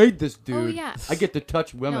Like, gross. I made this dude. Oh yeah. I get to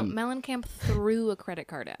touch No, women. Mellencamp threw a credit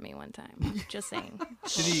card at me one time. Just saying.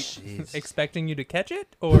 Did he Jeez. expecting you to catch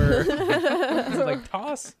it, or was it like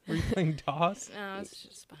toss? Were you playing toss? No, I was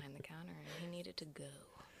just behind the counter and he needed to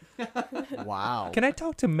go. Wow. Can I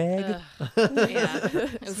talk to Meg? Yeah,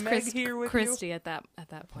 it was Meg here with you? Christy at that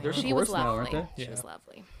point. They're She was divorced now, lovely. aren't they? She was Yeah.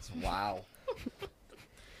 lovely. Wow.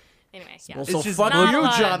 Anyway, yeah. Well, It's so just fuck not you, a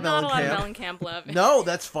lot, John not a lot of Mellencamp. Mellencamp love. No,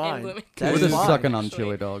 that's fine. Bloomington. That We're is just fine. sucking on actually.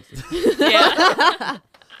 chili dogs. Yeah.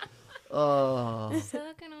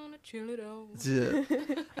 Sucking on a chili dog. Yeah.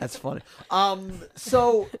 That's funny.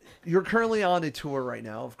 So you're currently on a tour right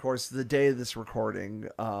now. Of course, the day of this recording,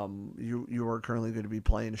 you are currently going to be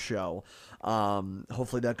playing a show.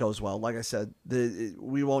 Hopefully that goes well. Like I said,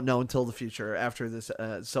 we won't know until the future after this.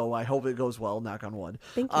 So I hope it goes well. Knock on wood.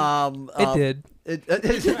 Thank you. It did.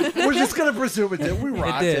 We're just gonna presume it did. We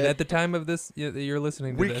rocked It did. At the time of this, you're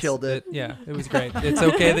listening to We this. killed it. Yeah, it was great. It's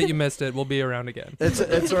okay that you missed it. We'll be around again. It's all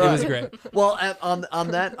It right. was great. Well, on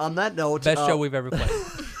that note, Best show we've ever played.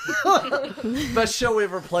 best show we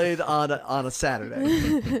ever played on a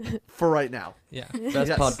Saturday for right now. Yeah. Best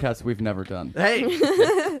Yes. podcast we've never done. Hey,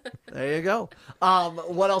 there you go.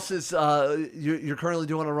 What else is you're currently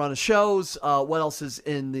doing a run of shows? What else is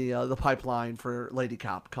in the pipeline for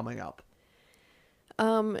Ldycp coming up?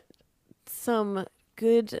 Some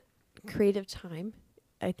good creative time,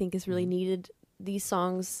 I think, is really needed. These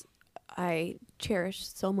songs I cherish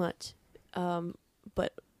so much,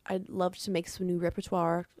 but I'd love to make some new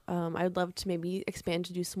repertoire. I'd love to maybe expand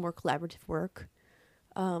to do some more collaborative work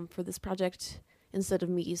for this project instead of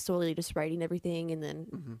me solely just writing everything and then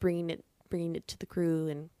bringing it to the crew.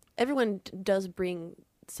 And everyone does bring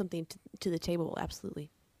something to the table, absolutely.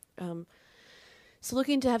 So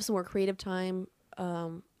looking to have some more creative time.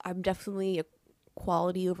 I'm definitely a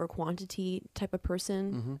quality over quantity type of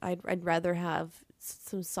person. I'd rather have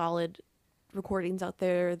some solid recordings out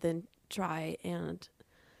there than try and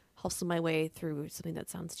hustle my way through something that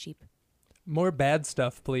sounds cheap. More bad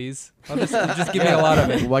stuff, please. Just give me a lot of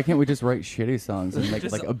it. Why can't we just write shitty songs and make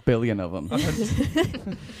Just like a billion of them?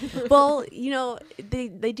 Well,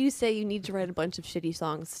 they do say you need to write a bunch of shitty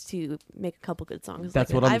songs to make a couple good songs.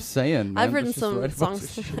 That's Like, what I'm saying. I've man. written Let's just write some a bunch of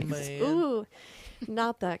songs. shit. like, ooh,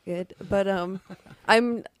 not that good. But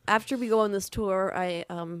I'm after we go on this tour, I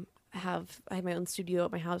have my own studio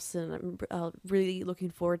at my house, and I'm really looking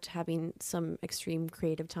forward to having some extreme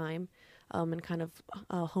creative time, and kind of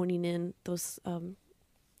honing in those some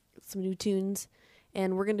new tunes.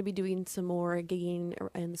 And we're going to be doing some more gigging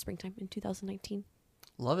in the springtime in 2019.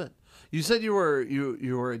 Love it. You said you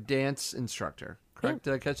were a dance instructor, correct?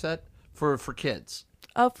 Did I catch that? For kids.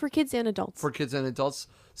 For kids and adults. For kids and adults.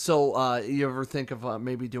 So you ever think of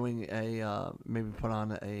maybe doing maybe put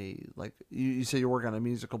on a, like, you say you're working on a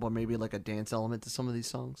musical, but maybe like a dance element to some of these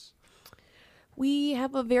songs? We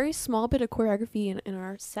have a very small bit of choreography in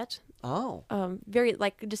our set. Oh. Very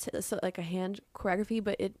just like a hand choreography,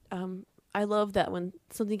 but it I love that when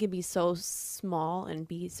something can be so small and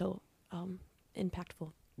be so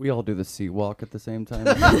impactful. We all do the sea walk at the same time.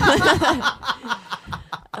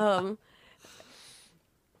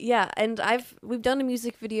 Yeah, and we've done a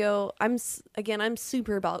music video. I'm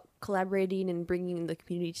super about collaborating and bringing the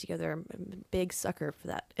community together. I'm a big sucker for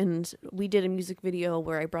that. And we did a music video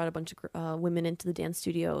where I brought a bunch of women into the dance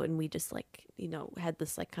studio, and we just had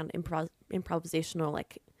this like kind of improvisational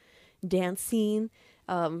like dance scene,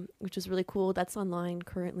 which was really cool. That's online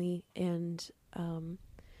currently, and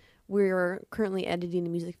we're currently editing a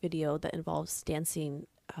music video that involves dancing,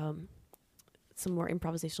 some more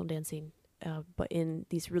improvisational dancing. But in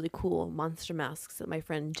these really cool monster masks that my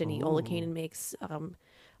friend Jenny Olakainen makes.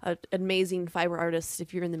 An amazing fiber artist.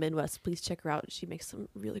 If you're in the Midwest, please check her out. She makes some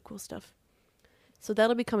really cool stuff. So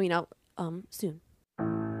that'll be coming out soon.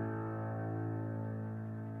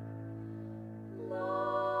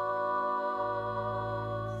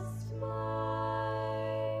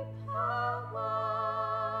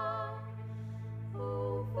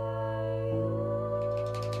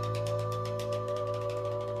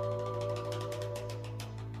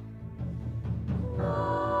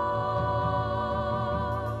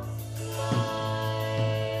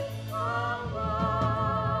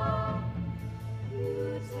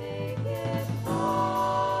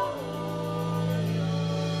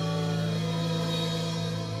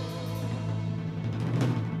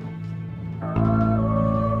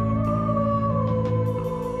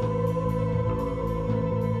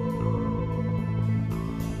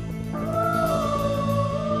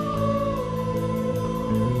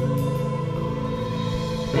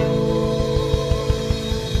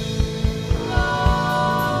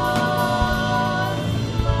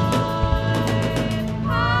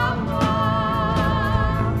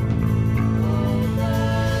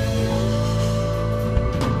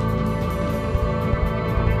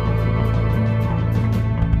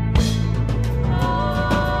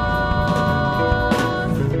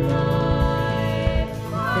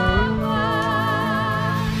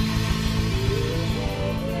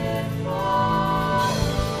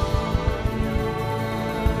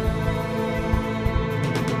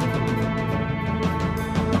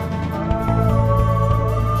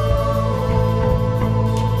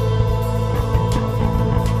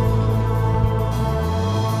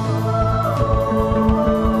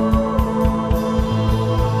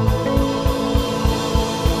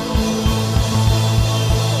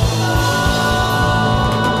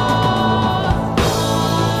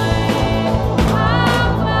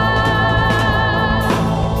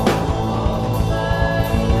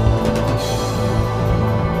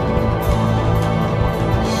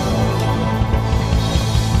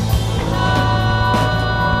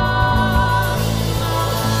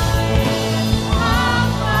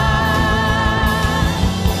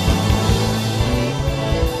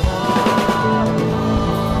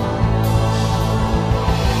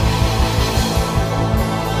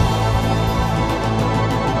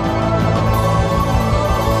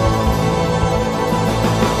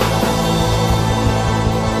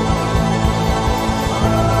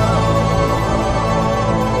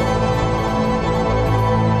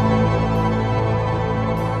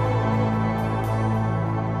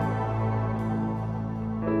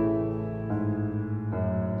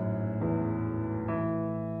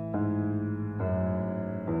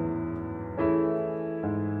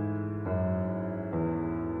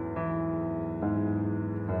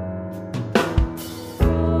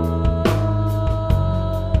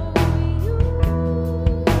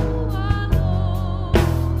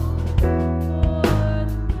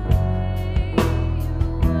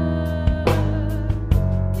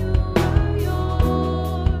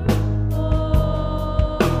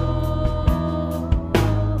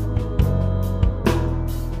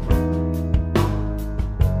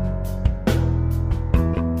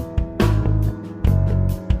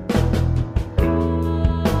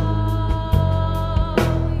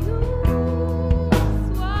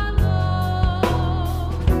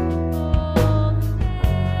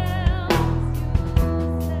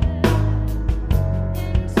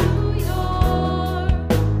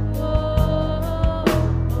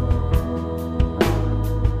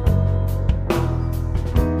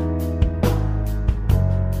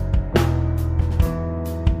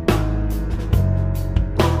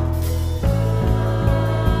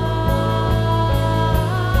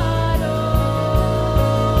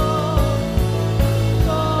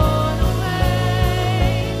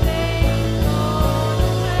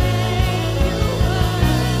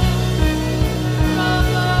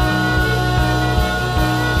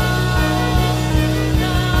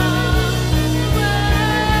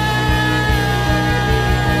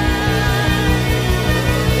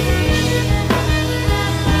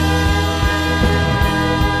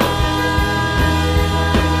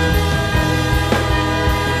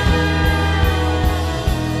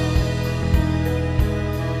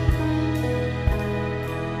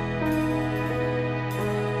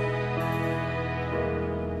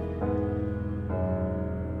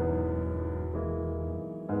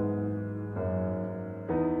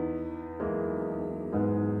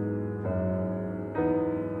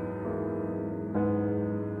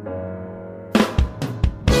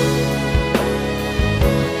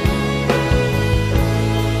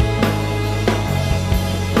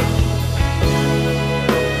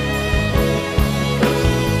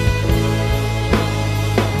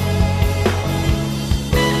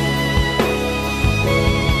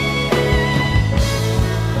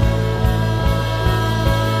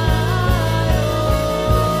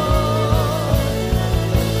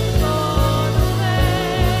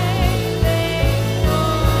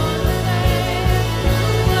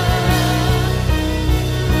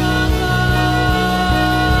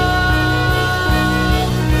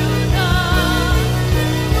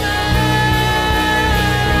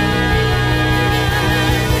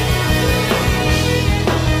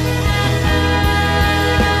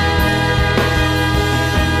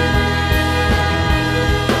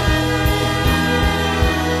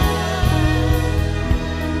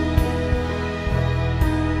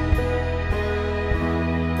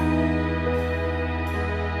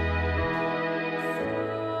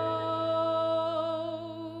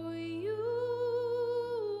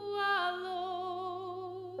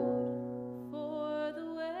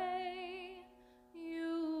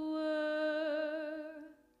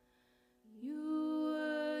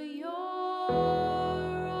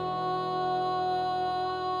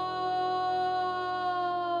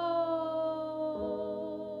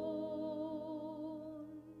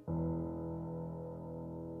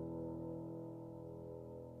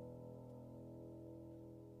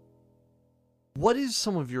 What is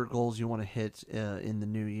some of your goals you want to hit in the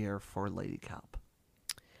new year for Ldycp?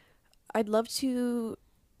 I'd love to.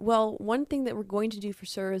 Well, one thing that we're going to do for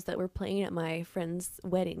sure is that we're playing at my friend's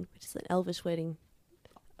wedding, which is an elvish wedding.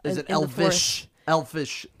 Is it in the elfish?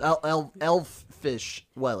 forest. Elfish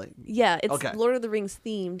wedding. Yeah, it's Okay. Lord of the Rings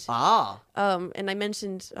themed. Ah. And I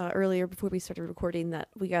mentioned earlier before we started recording that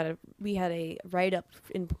we had a write up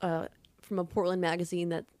from a Portland magazine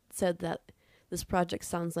that said that this project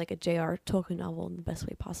sounds like a J.R. Tolkien novel in the best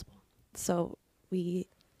way possible. So we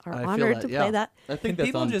are I feel honored that, to yeah. play that. I think Can that's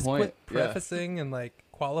people on just point. quit prefacing and like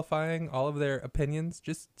qualifying all of their opinions?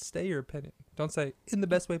 Just say your opinion. Don't say in the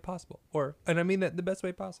best way possible, and I mean that the best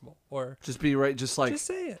way possible, or Just be right. Just like. just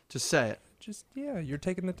say it. Just say it. Just you're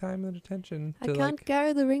taking the time and attention I to can't like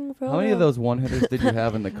carry the ring for How many of those one-hitters did you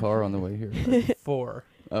have in the car on the way here? 4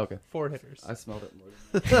 Okay. 4 hitters. I smelled it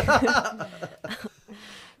more.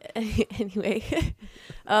 Anyway,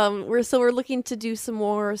 we're looking to do some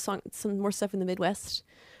more stuff in the Midwest,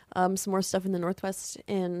 some more stuff in the Northwest,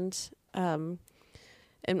 and when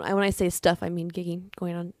I say stuff, I mean gigging,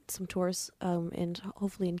 going on some tours, and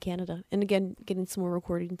hopefully in Canada, and again getting some more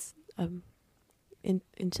recordings into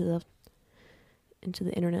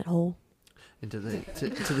the internet hole. Into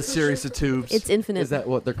the series of tubes. It's infinite. Is that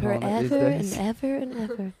what they're calling it these forever days? and ever and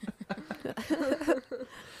ever.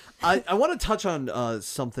 I want to touch on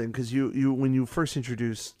something because you when you first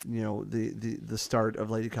introduced the start of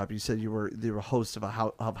Ldycp, you said you were the host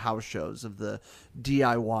of house shows of the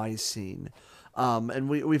DIY scene, and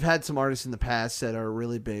we've had some artists in the past that are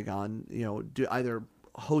really big on either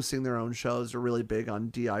hosting their own shows or really big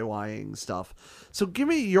on DIYing stuff. So give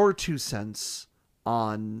me your 2 cents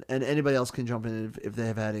on, and anybody else can jump in if they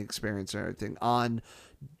have had any experience or anything on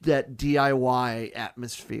that DIY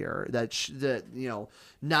atmosphere, that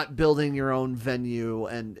not building your own venue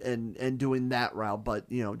and doing that route, but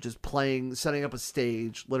just setting up a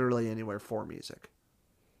stage literally anywhere for music.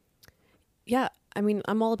 Yeah, I mean,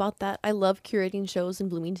 I'm all about that. I love curating shows in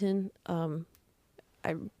Bloomington.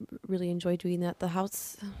 I really enjoy doing that. The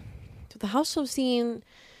house show scene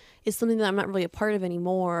is something that I'm not really a part of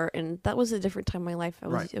anymore, and that was a different time in my life. I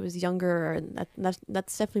was younger, and that's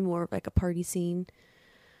definitely more like a party scene.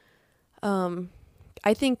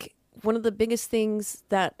 I think one of the biggest things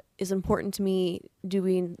that is important to me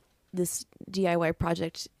doing this DIY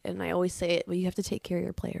project, and I always say it, but you have to take care of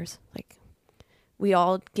your players. Like, we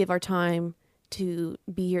all give our time to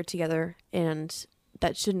be here together, and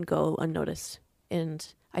that shouldn't go unnoticed. And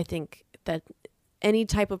I think that any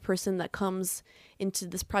type of person that comes into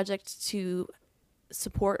this project to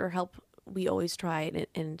support or help, we always try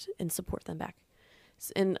and support them back.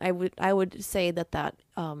 And I would say that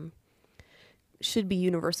should be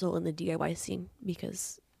universal in the DIY scene,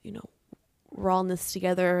 because we're all in this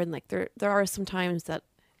together, and like there are some times that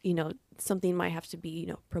something might have to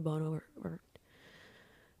be pro bono or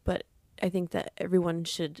but I think that everyone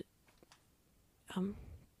should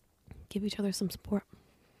give each other some support.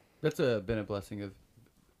 That's been a blessing of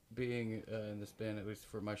being in this band, at least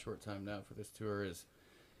for my short time now for this tour, is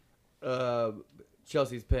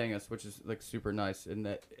Chelsea's paying us, which is like super nice, and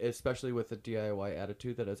that especially with the DIY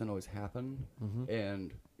attitude, that doesn't always happen. Mm-hmm.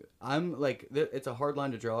 And I'm like, it's a hard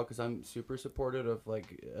line to draw because I'm super supportive of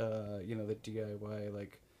like the DIY,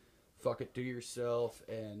 like fuck it, do yourself,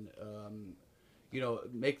 and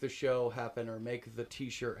make the show happen, or make the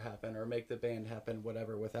t-shirt happen, or make the band happen,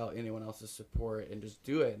 whatever, without anyone else's support, and just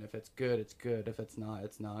do it. And if it's good, it's good. If it's not,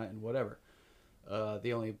 it's not, and whatever.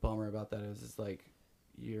 The only bummer about that is like,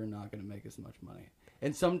 you're not going to make as much money.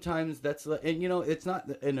 And sometimes that's, and it's not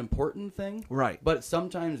an important thing. Right. But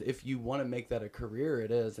sometimes if you want to make that a career,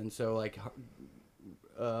 it is. And so like,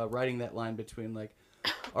 writing that line between like,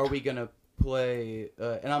 are we going to play,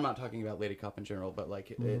 and I'm not talking about Ldycp in general, but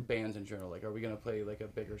like bands in general, like, are we going to play like a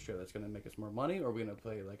bigger show that's going to make us more money, or are we going to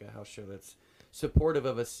play like a house show that's supportive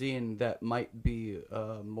of a scene that might be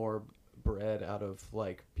more bred out of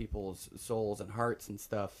like people's souls and hearts and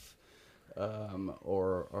stuff,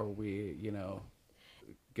 or are we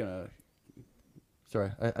gonna, sorry,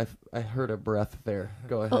 I heard a breath there,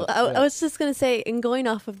 go ahead. I was just going to say, in going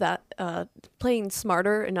off of that, playing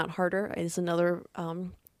smarter and not harder is another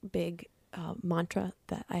big mantra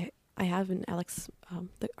that I have, and Alex,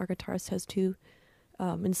 our guitarist, has too.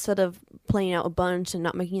 Instead of playing out a bunch and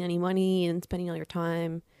not making any money and spending all your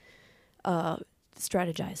time,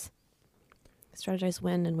 strategize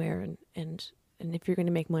when and where and if you're going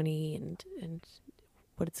to make money and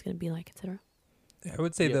what it's going to be like, etc. Yeah, I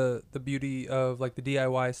would say the beauty of like the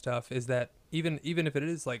DIY stuff is that even if it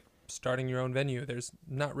is like starting your own venue, there's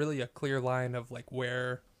not really a clear line of like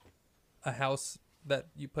where a house that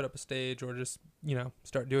you put up a stage or just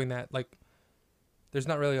start doing that, like there's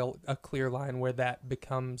not really a clear line where that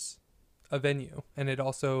becomes a venue. And it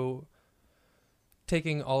also,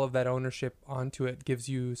 taking all of that ownership onto it gives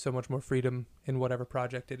you so much more freedom in whatever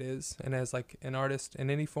project it is. And as like an artist in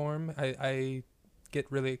any form, I get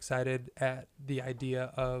really excited at the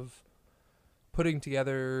idea of putting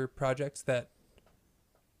together projects that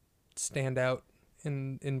stand out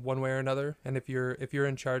in one way or another. And if you're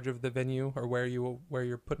in charge of the venue or where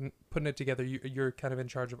you're putting it together, you're kind of in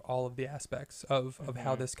charge of all of the aspects of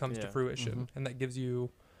how this comes to fruition. And that gives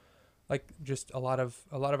you like just a lot of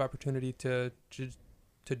opportunity to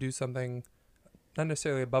do something not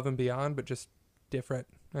necessarily above and beyond, but just different,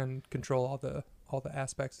 and control all the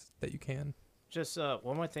aspects that you can. Just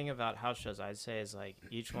one more thing about house shows I'd say is like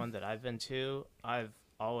each one that I've been to, I've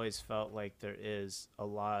always felt like there is a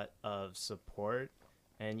lot of support,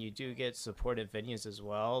 and you do get supportive venues as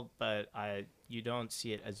well, but you don't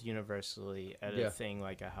see it as universally at a thing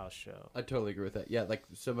like a house show. I totally agree with that. Yeah, like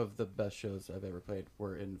some of the best shows I've ever played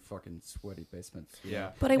were in fucking sweaty basements.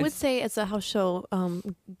 Yeah. But I would say as a house show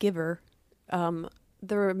giver,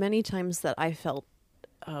 there were many times that I felt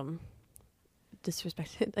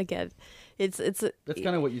disrespected. Again, it's that's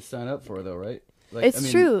kind of what you sign up for, though, right? Like,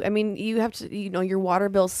 it's true. I mean, you have to, your water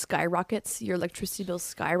bill skyrockets, your electricity bill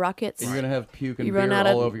skyrockets. And you're gonna have puke and beer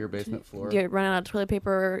all over your basement floor. You run out of toilet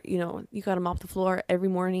paper. You got to mop the floor every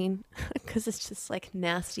morning because it's just like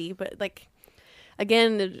nasty. But like,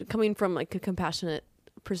 again, coming from like a compassionate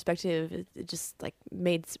perspective, it just like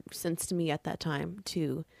made sense to me at that time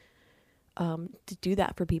to do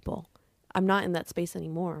that for people. I'm not in that space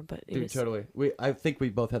anymore, but it was totally. I think we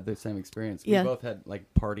both had the same experience. Yeah. We both had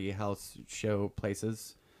like party house show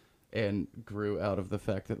places, and grew out of the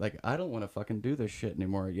fact that like I don't want to fucking do this shit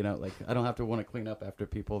anymore. Like I don't have to want to clean up after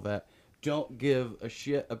people that don't give a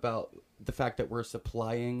shit about the fact that we're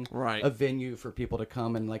supplying a venue for people to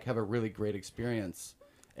come and like have a really great experience.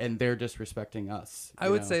 And they're disrespecting us. I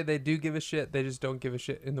would say they do give a shit. They just don't give a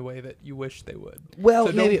shit in the way that you wish they would. Well,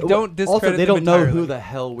 so maybe don't discredit also they them don't know entirely. who the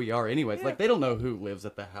hell we are, anyways. Yeah. Like they don't know who lives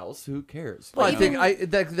at the house. Who cares? Well, I think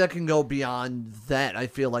that can go beyond that. I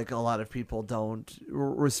feel like a lot of people don't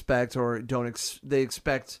respect or don't. They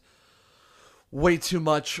expect way too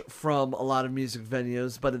much from a lot of music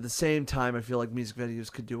venues, but at the same time, I feel like music venues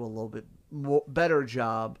could do a little bit better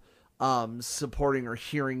job supporting or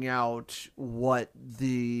hearing out what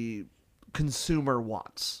the consumer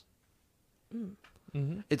wants.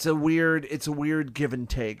 Mm-hmm. It's a weird give and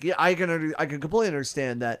take. Yeah, I can completely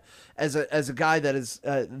understand that as a guy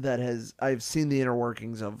I've seen the inner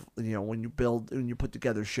workings of when you put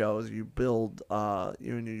together shows, you build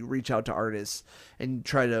you reach out to artists and you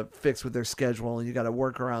try to fix with their schedule, and you got to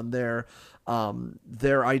work around their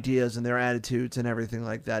ideas and their attitudes and everything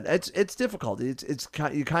like that. It's difficult. You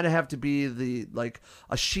kind of have to be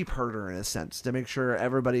a sheep herder in a sense to make sure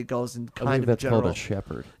everybody goes in kind of that's general. Called a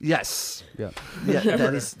shepherd. Yes. Yeah. Yeah.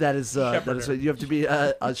 That is what you have to be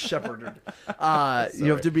a shepherd.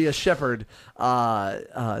 You have to be a shepherd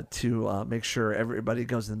to make sure everybody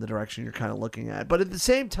goes in the direction you're kind of looking at. But at the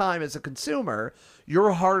same time, as a consumer,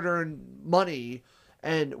 your hard-earned money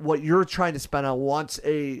and what you're trying to spend on wants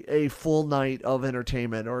a full night of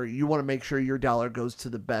entertainment, or you want to make sure your dollar goes to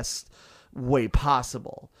the best way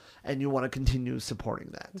possible, and you want to continue supporting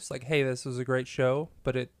that. It's like, hey, this was a great show,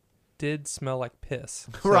 but it did smell like piss.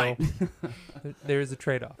 So right. There's a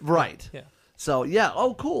trade-off. Right. Yeah. So, yeah,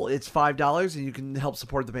 oh, cool. It's $5, and you can help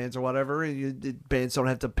support the bands or whatever. And bands don't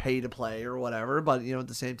have to pay to play or whatever. But, at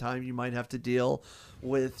the same time, you might have to deal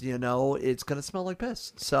with, it's going to smell like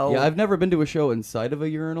piss. So yeah, I've never been to a show inside of a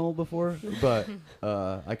urinal before, but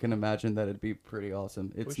I can imagine that it'd be pretty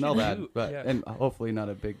awesome. It'd smell bad, but and hopefully not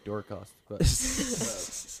a big door cost. But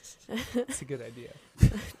it's a good idea.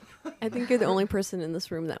 I think you're the only person in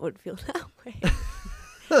this room that would feel that way.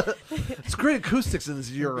 It's great acoustics in this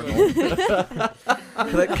urinal. Can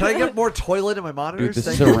I get more toilet in my monitors? Dude,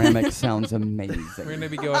 the ceramic sounds amazing. We're going to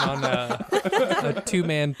be going on a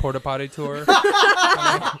two-man porta potty tour.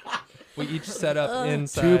 We each set up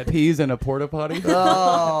inside. 2 peas in a porta potty?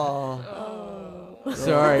 Oh.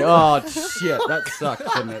 Sorry. Oh, shit. That sucked,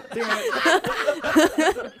 didn't it? Damn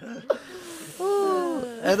it.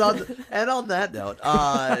 And on that note,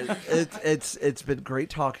 it's been great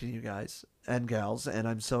talking to you guys and gals, and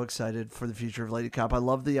I'm so excited for the future of Ldycp. I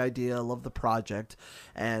love the idea, I love the project,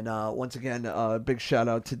 and once again, a big shout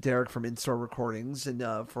out to Derek from In-Store Recordings and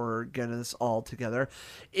for getting us all together.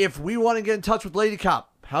 If we want to get in touch with Ldycp,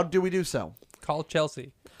 how do we do so? Call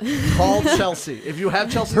Chelsea. Call Chelsea. If you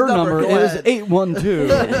have Chelsea's her number is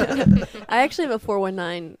 812. I actually have a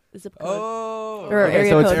 419 zip code. Oh, or okay, area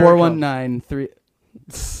so code. it's 4193.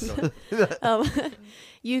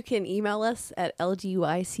 You can email us at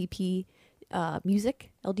ldycpmusic,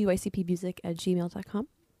 ldycpmusic@gmail.com.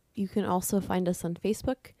 You can also find us on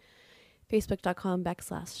Facebook,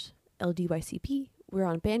 facebook.com/LDYCP. We're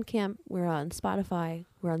on Bandcamp. We're on Spotify.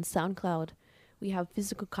 We're on SoundCloud. We have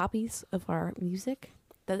physical copies of our music.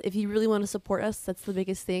 That if you really want to support us, that's the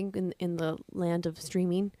biggest thing in the land of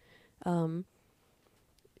streaming.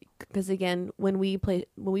 Because again, when we play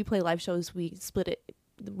live shows, we split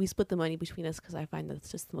the money between us because I find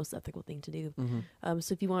that's just the most ethical thing to do.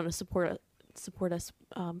 So if you want to support us,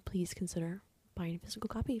 please consider buying a physical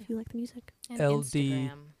copy if you like the music. And LD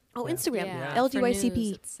Instagram. Oh, Yeah. Instagram, Yeah, LDYCP. for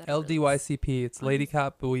news, etc. LDYCP. It's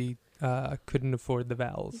Ldycp, but we couldn't afford the You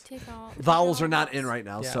vowels. take all- Vowels take are all not vowels. in right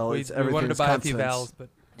now, Yeah, so we it's wanted to everything's buy a few consonants. vowels, but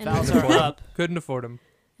And Vowels y- are up. couldn't afford them.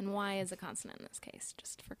 And Y is a consonant in this case,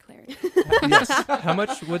 just for clarity. Yes. How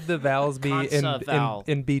much would the vowels be in Consa-vowel.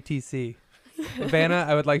 in BTC? Vanna,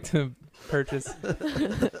 I would like to purchase.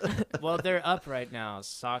 Well, they're up right now.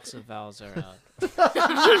 Socks of vowels are up.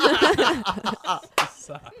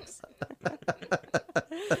 Sucks.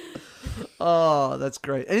 Oh, that's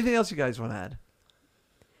great. Anything else you guys want to add?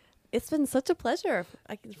 It's been such a pleasure.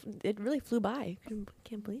 It really flew by.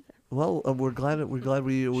 Can't believe it. Well, we're glad we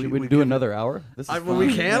Should we do give- another hour? This is Well, we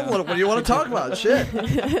fun. can. Yeah. What do you want to talk about? Shit. The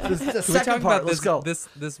Can we second talk part. about Let's this go.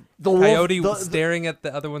 this The wolf- coyote the- staring at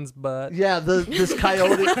the other one's butt? Yeah, this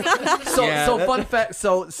coyote. Yeah, so that- fun fact.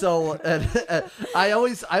 So I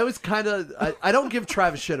always kind of I don't give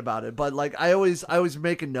Travis shit about it, but like I always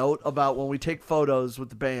make a note about when we take photos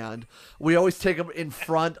with the band, we always take them in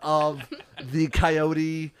front of the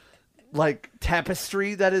coyote like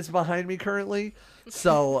tapestry that is behind me currently.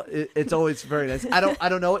 So it's always very nice. I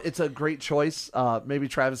don't know. It's a great choice. Maybe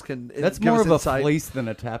Travis can. That's give more us of a insight. fleece than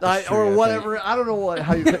a tapestry. Or I think. whatever. I don't know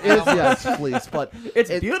how you. It is, yes, please, but It's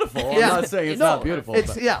it- beautiful. yeah. I'm not saying it's no, not beautiful.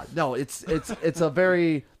 It's but- yeah, no, it's a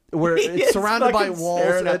very where He it's is surrounded by fucking walls.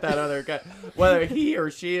 staring and- at that other guy, whether he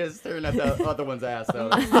or she is staring at the other one's ass. Though,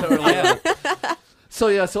 it's totally So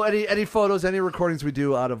yeah, so any photos, any recordings we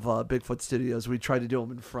do out of Bigfoot Studios, we try to do them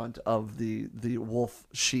in front of the wolf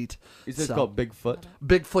sheet. Is this So- called Bigfoot?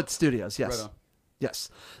 Bigfoot Studios? Yes. Right on. Yes,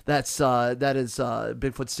 that is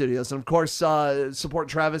Bigfoot Studios, and of course support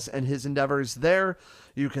Travis and his endeavors there.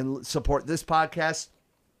 You can support this podcast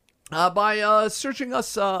by searching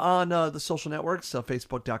us on the social networks,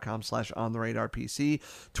 facebook.com/ontheradarpc.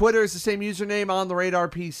 Twitter is the same username,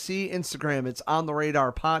 ontheradarpc. Instagram, it's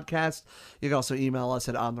ontheradarpodcast. You can also email us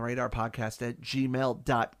at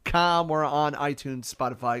ontheradarpodcast@gmail.com. We're on iTunes,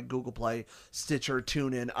 Spotify, Google Play, Stitcher,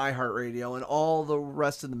 TuneIn, iHeartRadio, and all the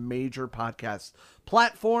rest of the major podcast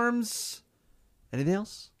platforms. Anything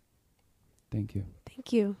else? Thank you.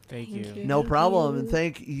 Thank you. Thank you. No Thank problem. you. And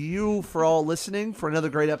thank you for all listening for another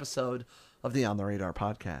great episode of the On the Radar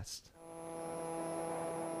podcast.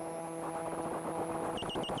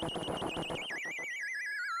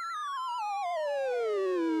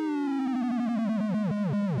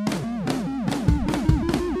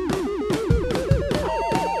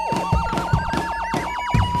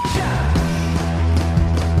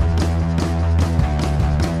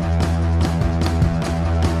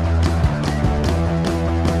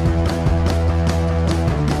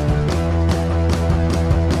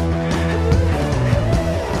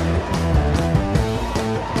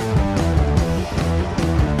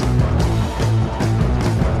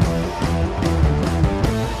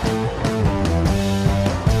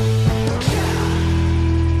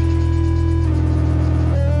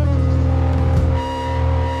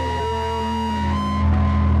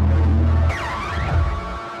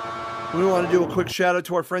 We want to do a quick shout out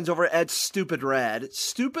to our friends over at Stupid Rad,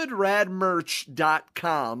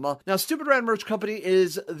 stupidradmerch.com. Now, Stupid Rad Merch Company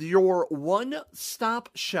is your one-stop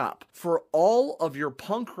shop for all of your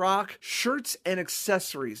punk rock shirts and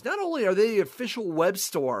accessories. Not only are they the official web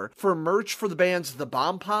store for merch for the bands The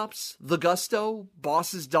Bomb Pops, The Gusto,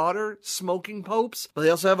 Boss's Daughter, Smoking Popes, but they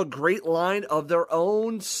also have a great line of their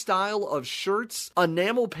own style of shirts,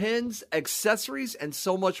 enamel pins, accessories, and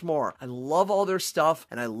so much more. I love all their stuff,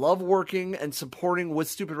 and I love working and supporting with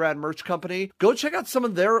Stupid Rad Merch Company. Go check out some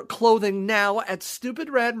of their clothing now at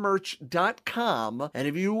stupidradmerch.com. And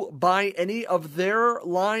if you buy any of their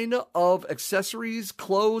line of accessories,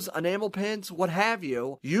 clothes, enamel pins, what have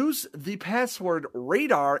you, use the password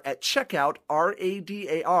RADAR at checkout,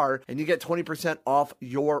 RADAR, and you get 20% off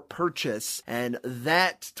your purchase. And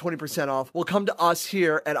that 20% off will come to us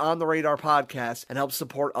here at On the Radar Podcast and help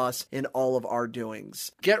support us in all of our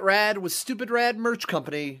doings. Get rad with Stupid Rad Merch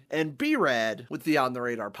Company and be rad with the On the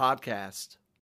Radar Podcast.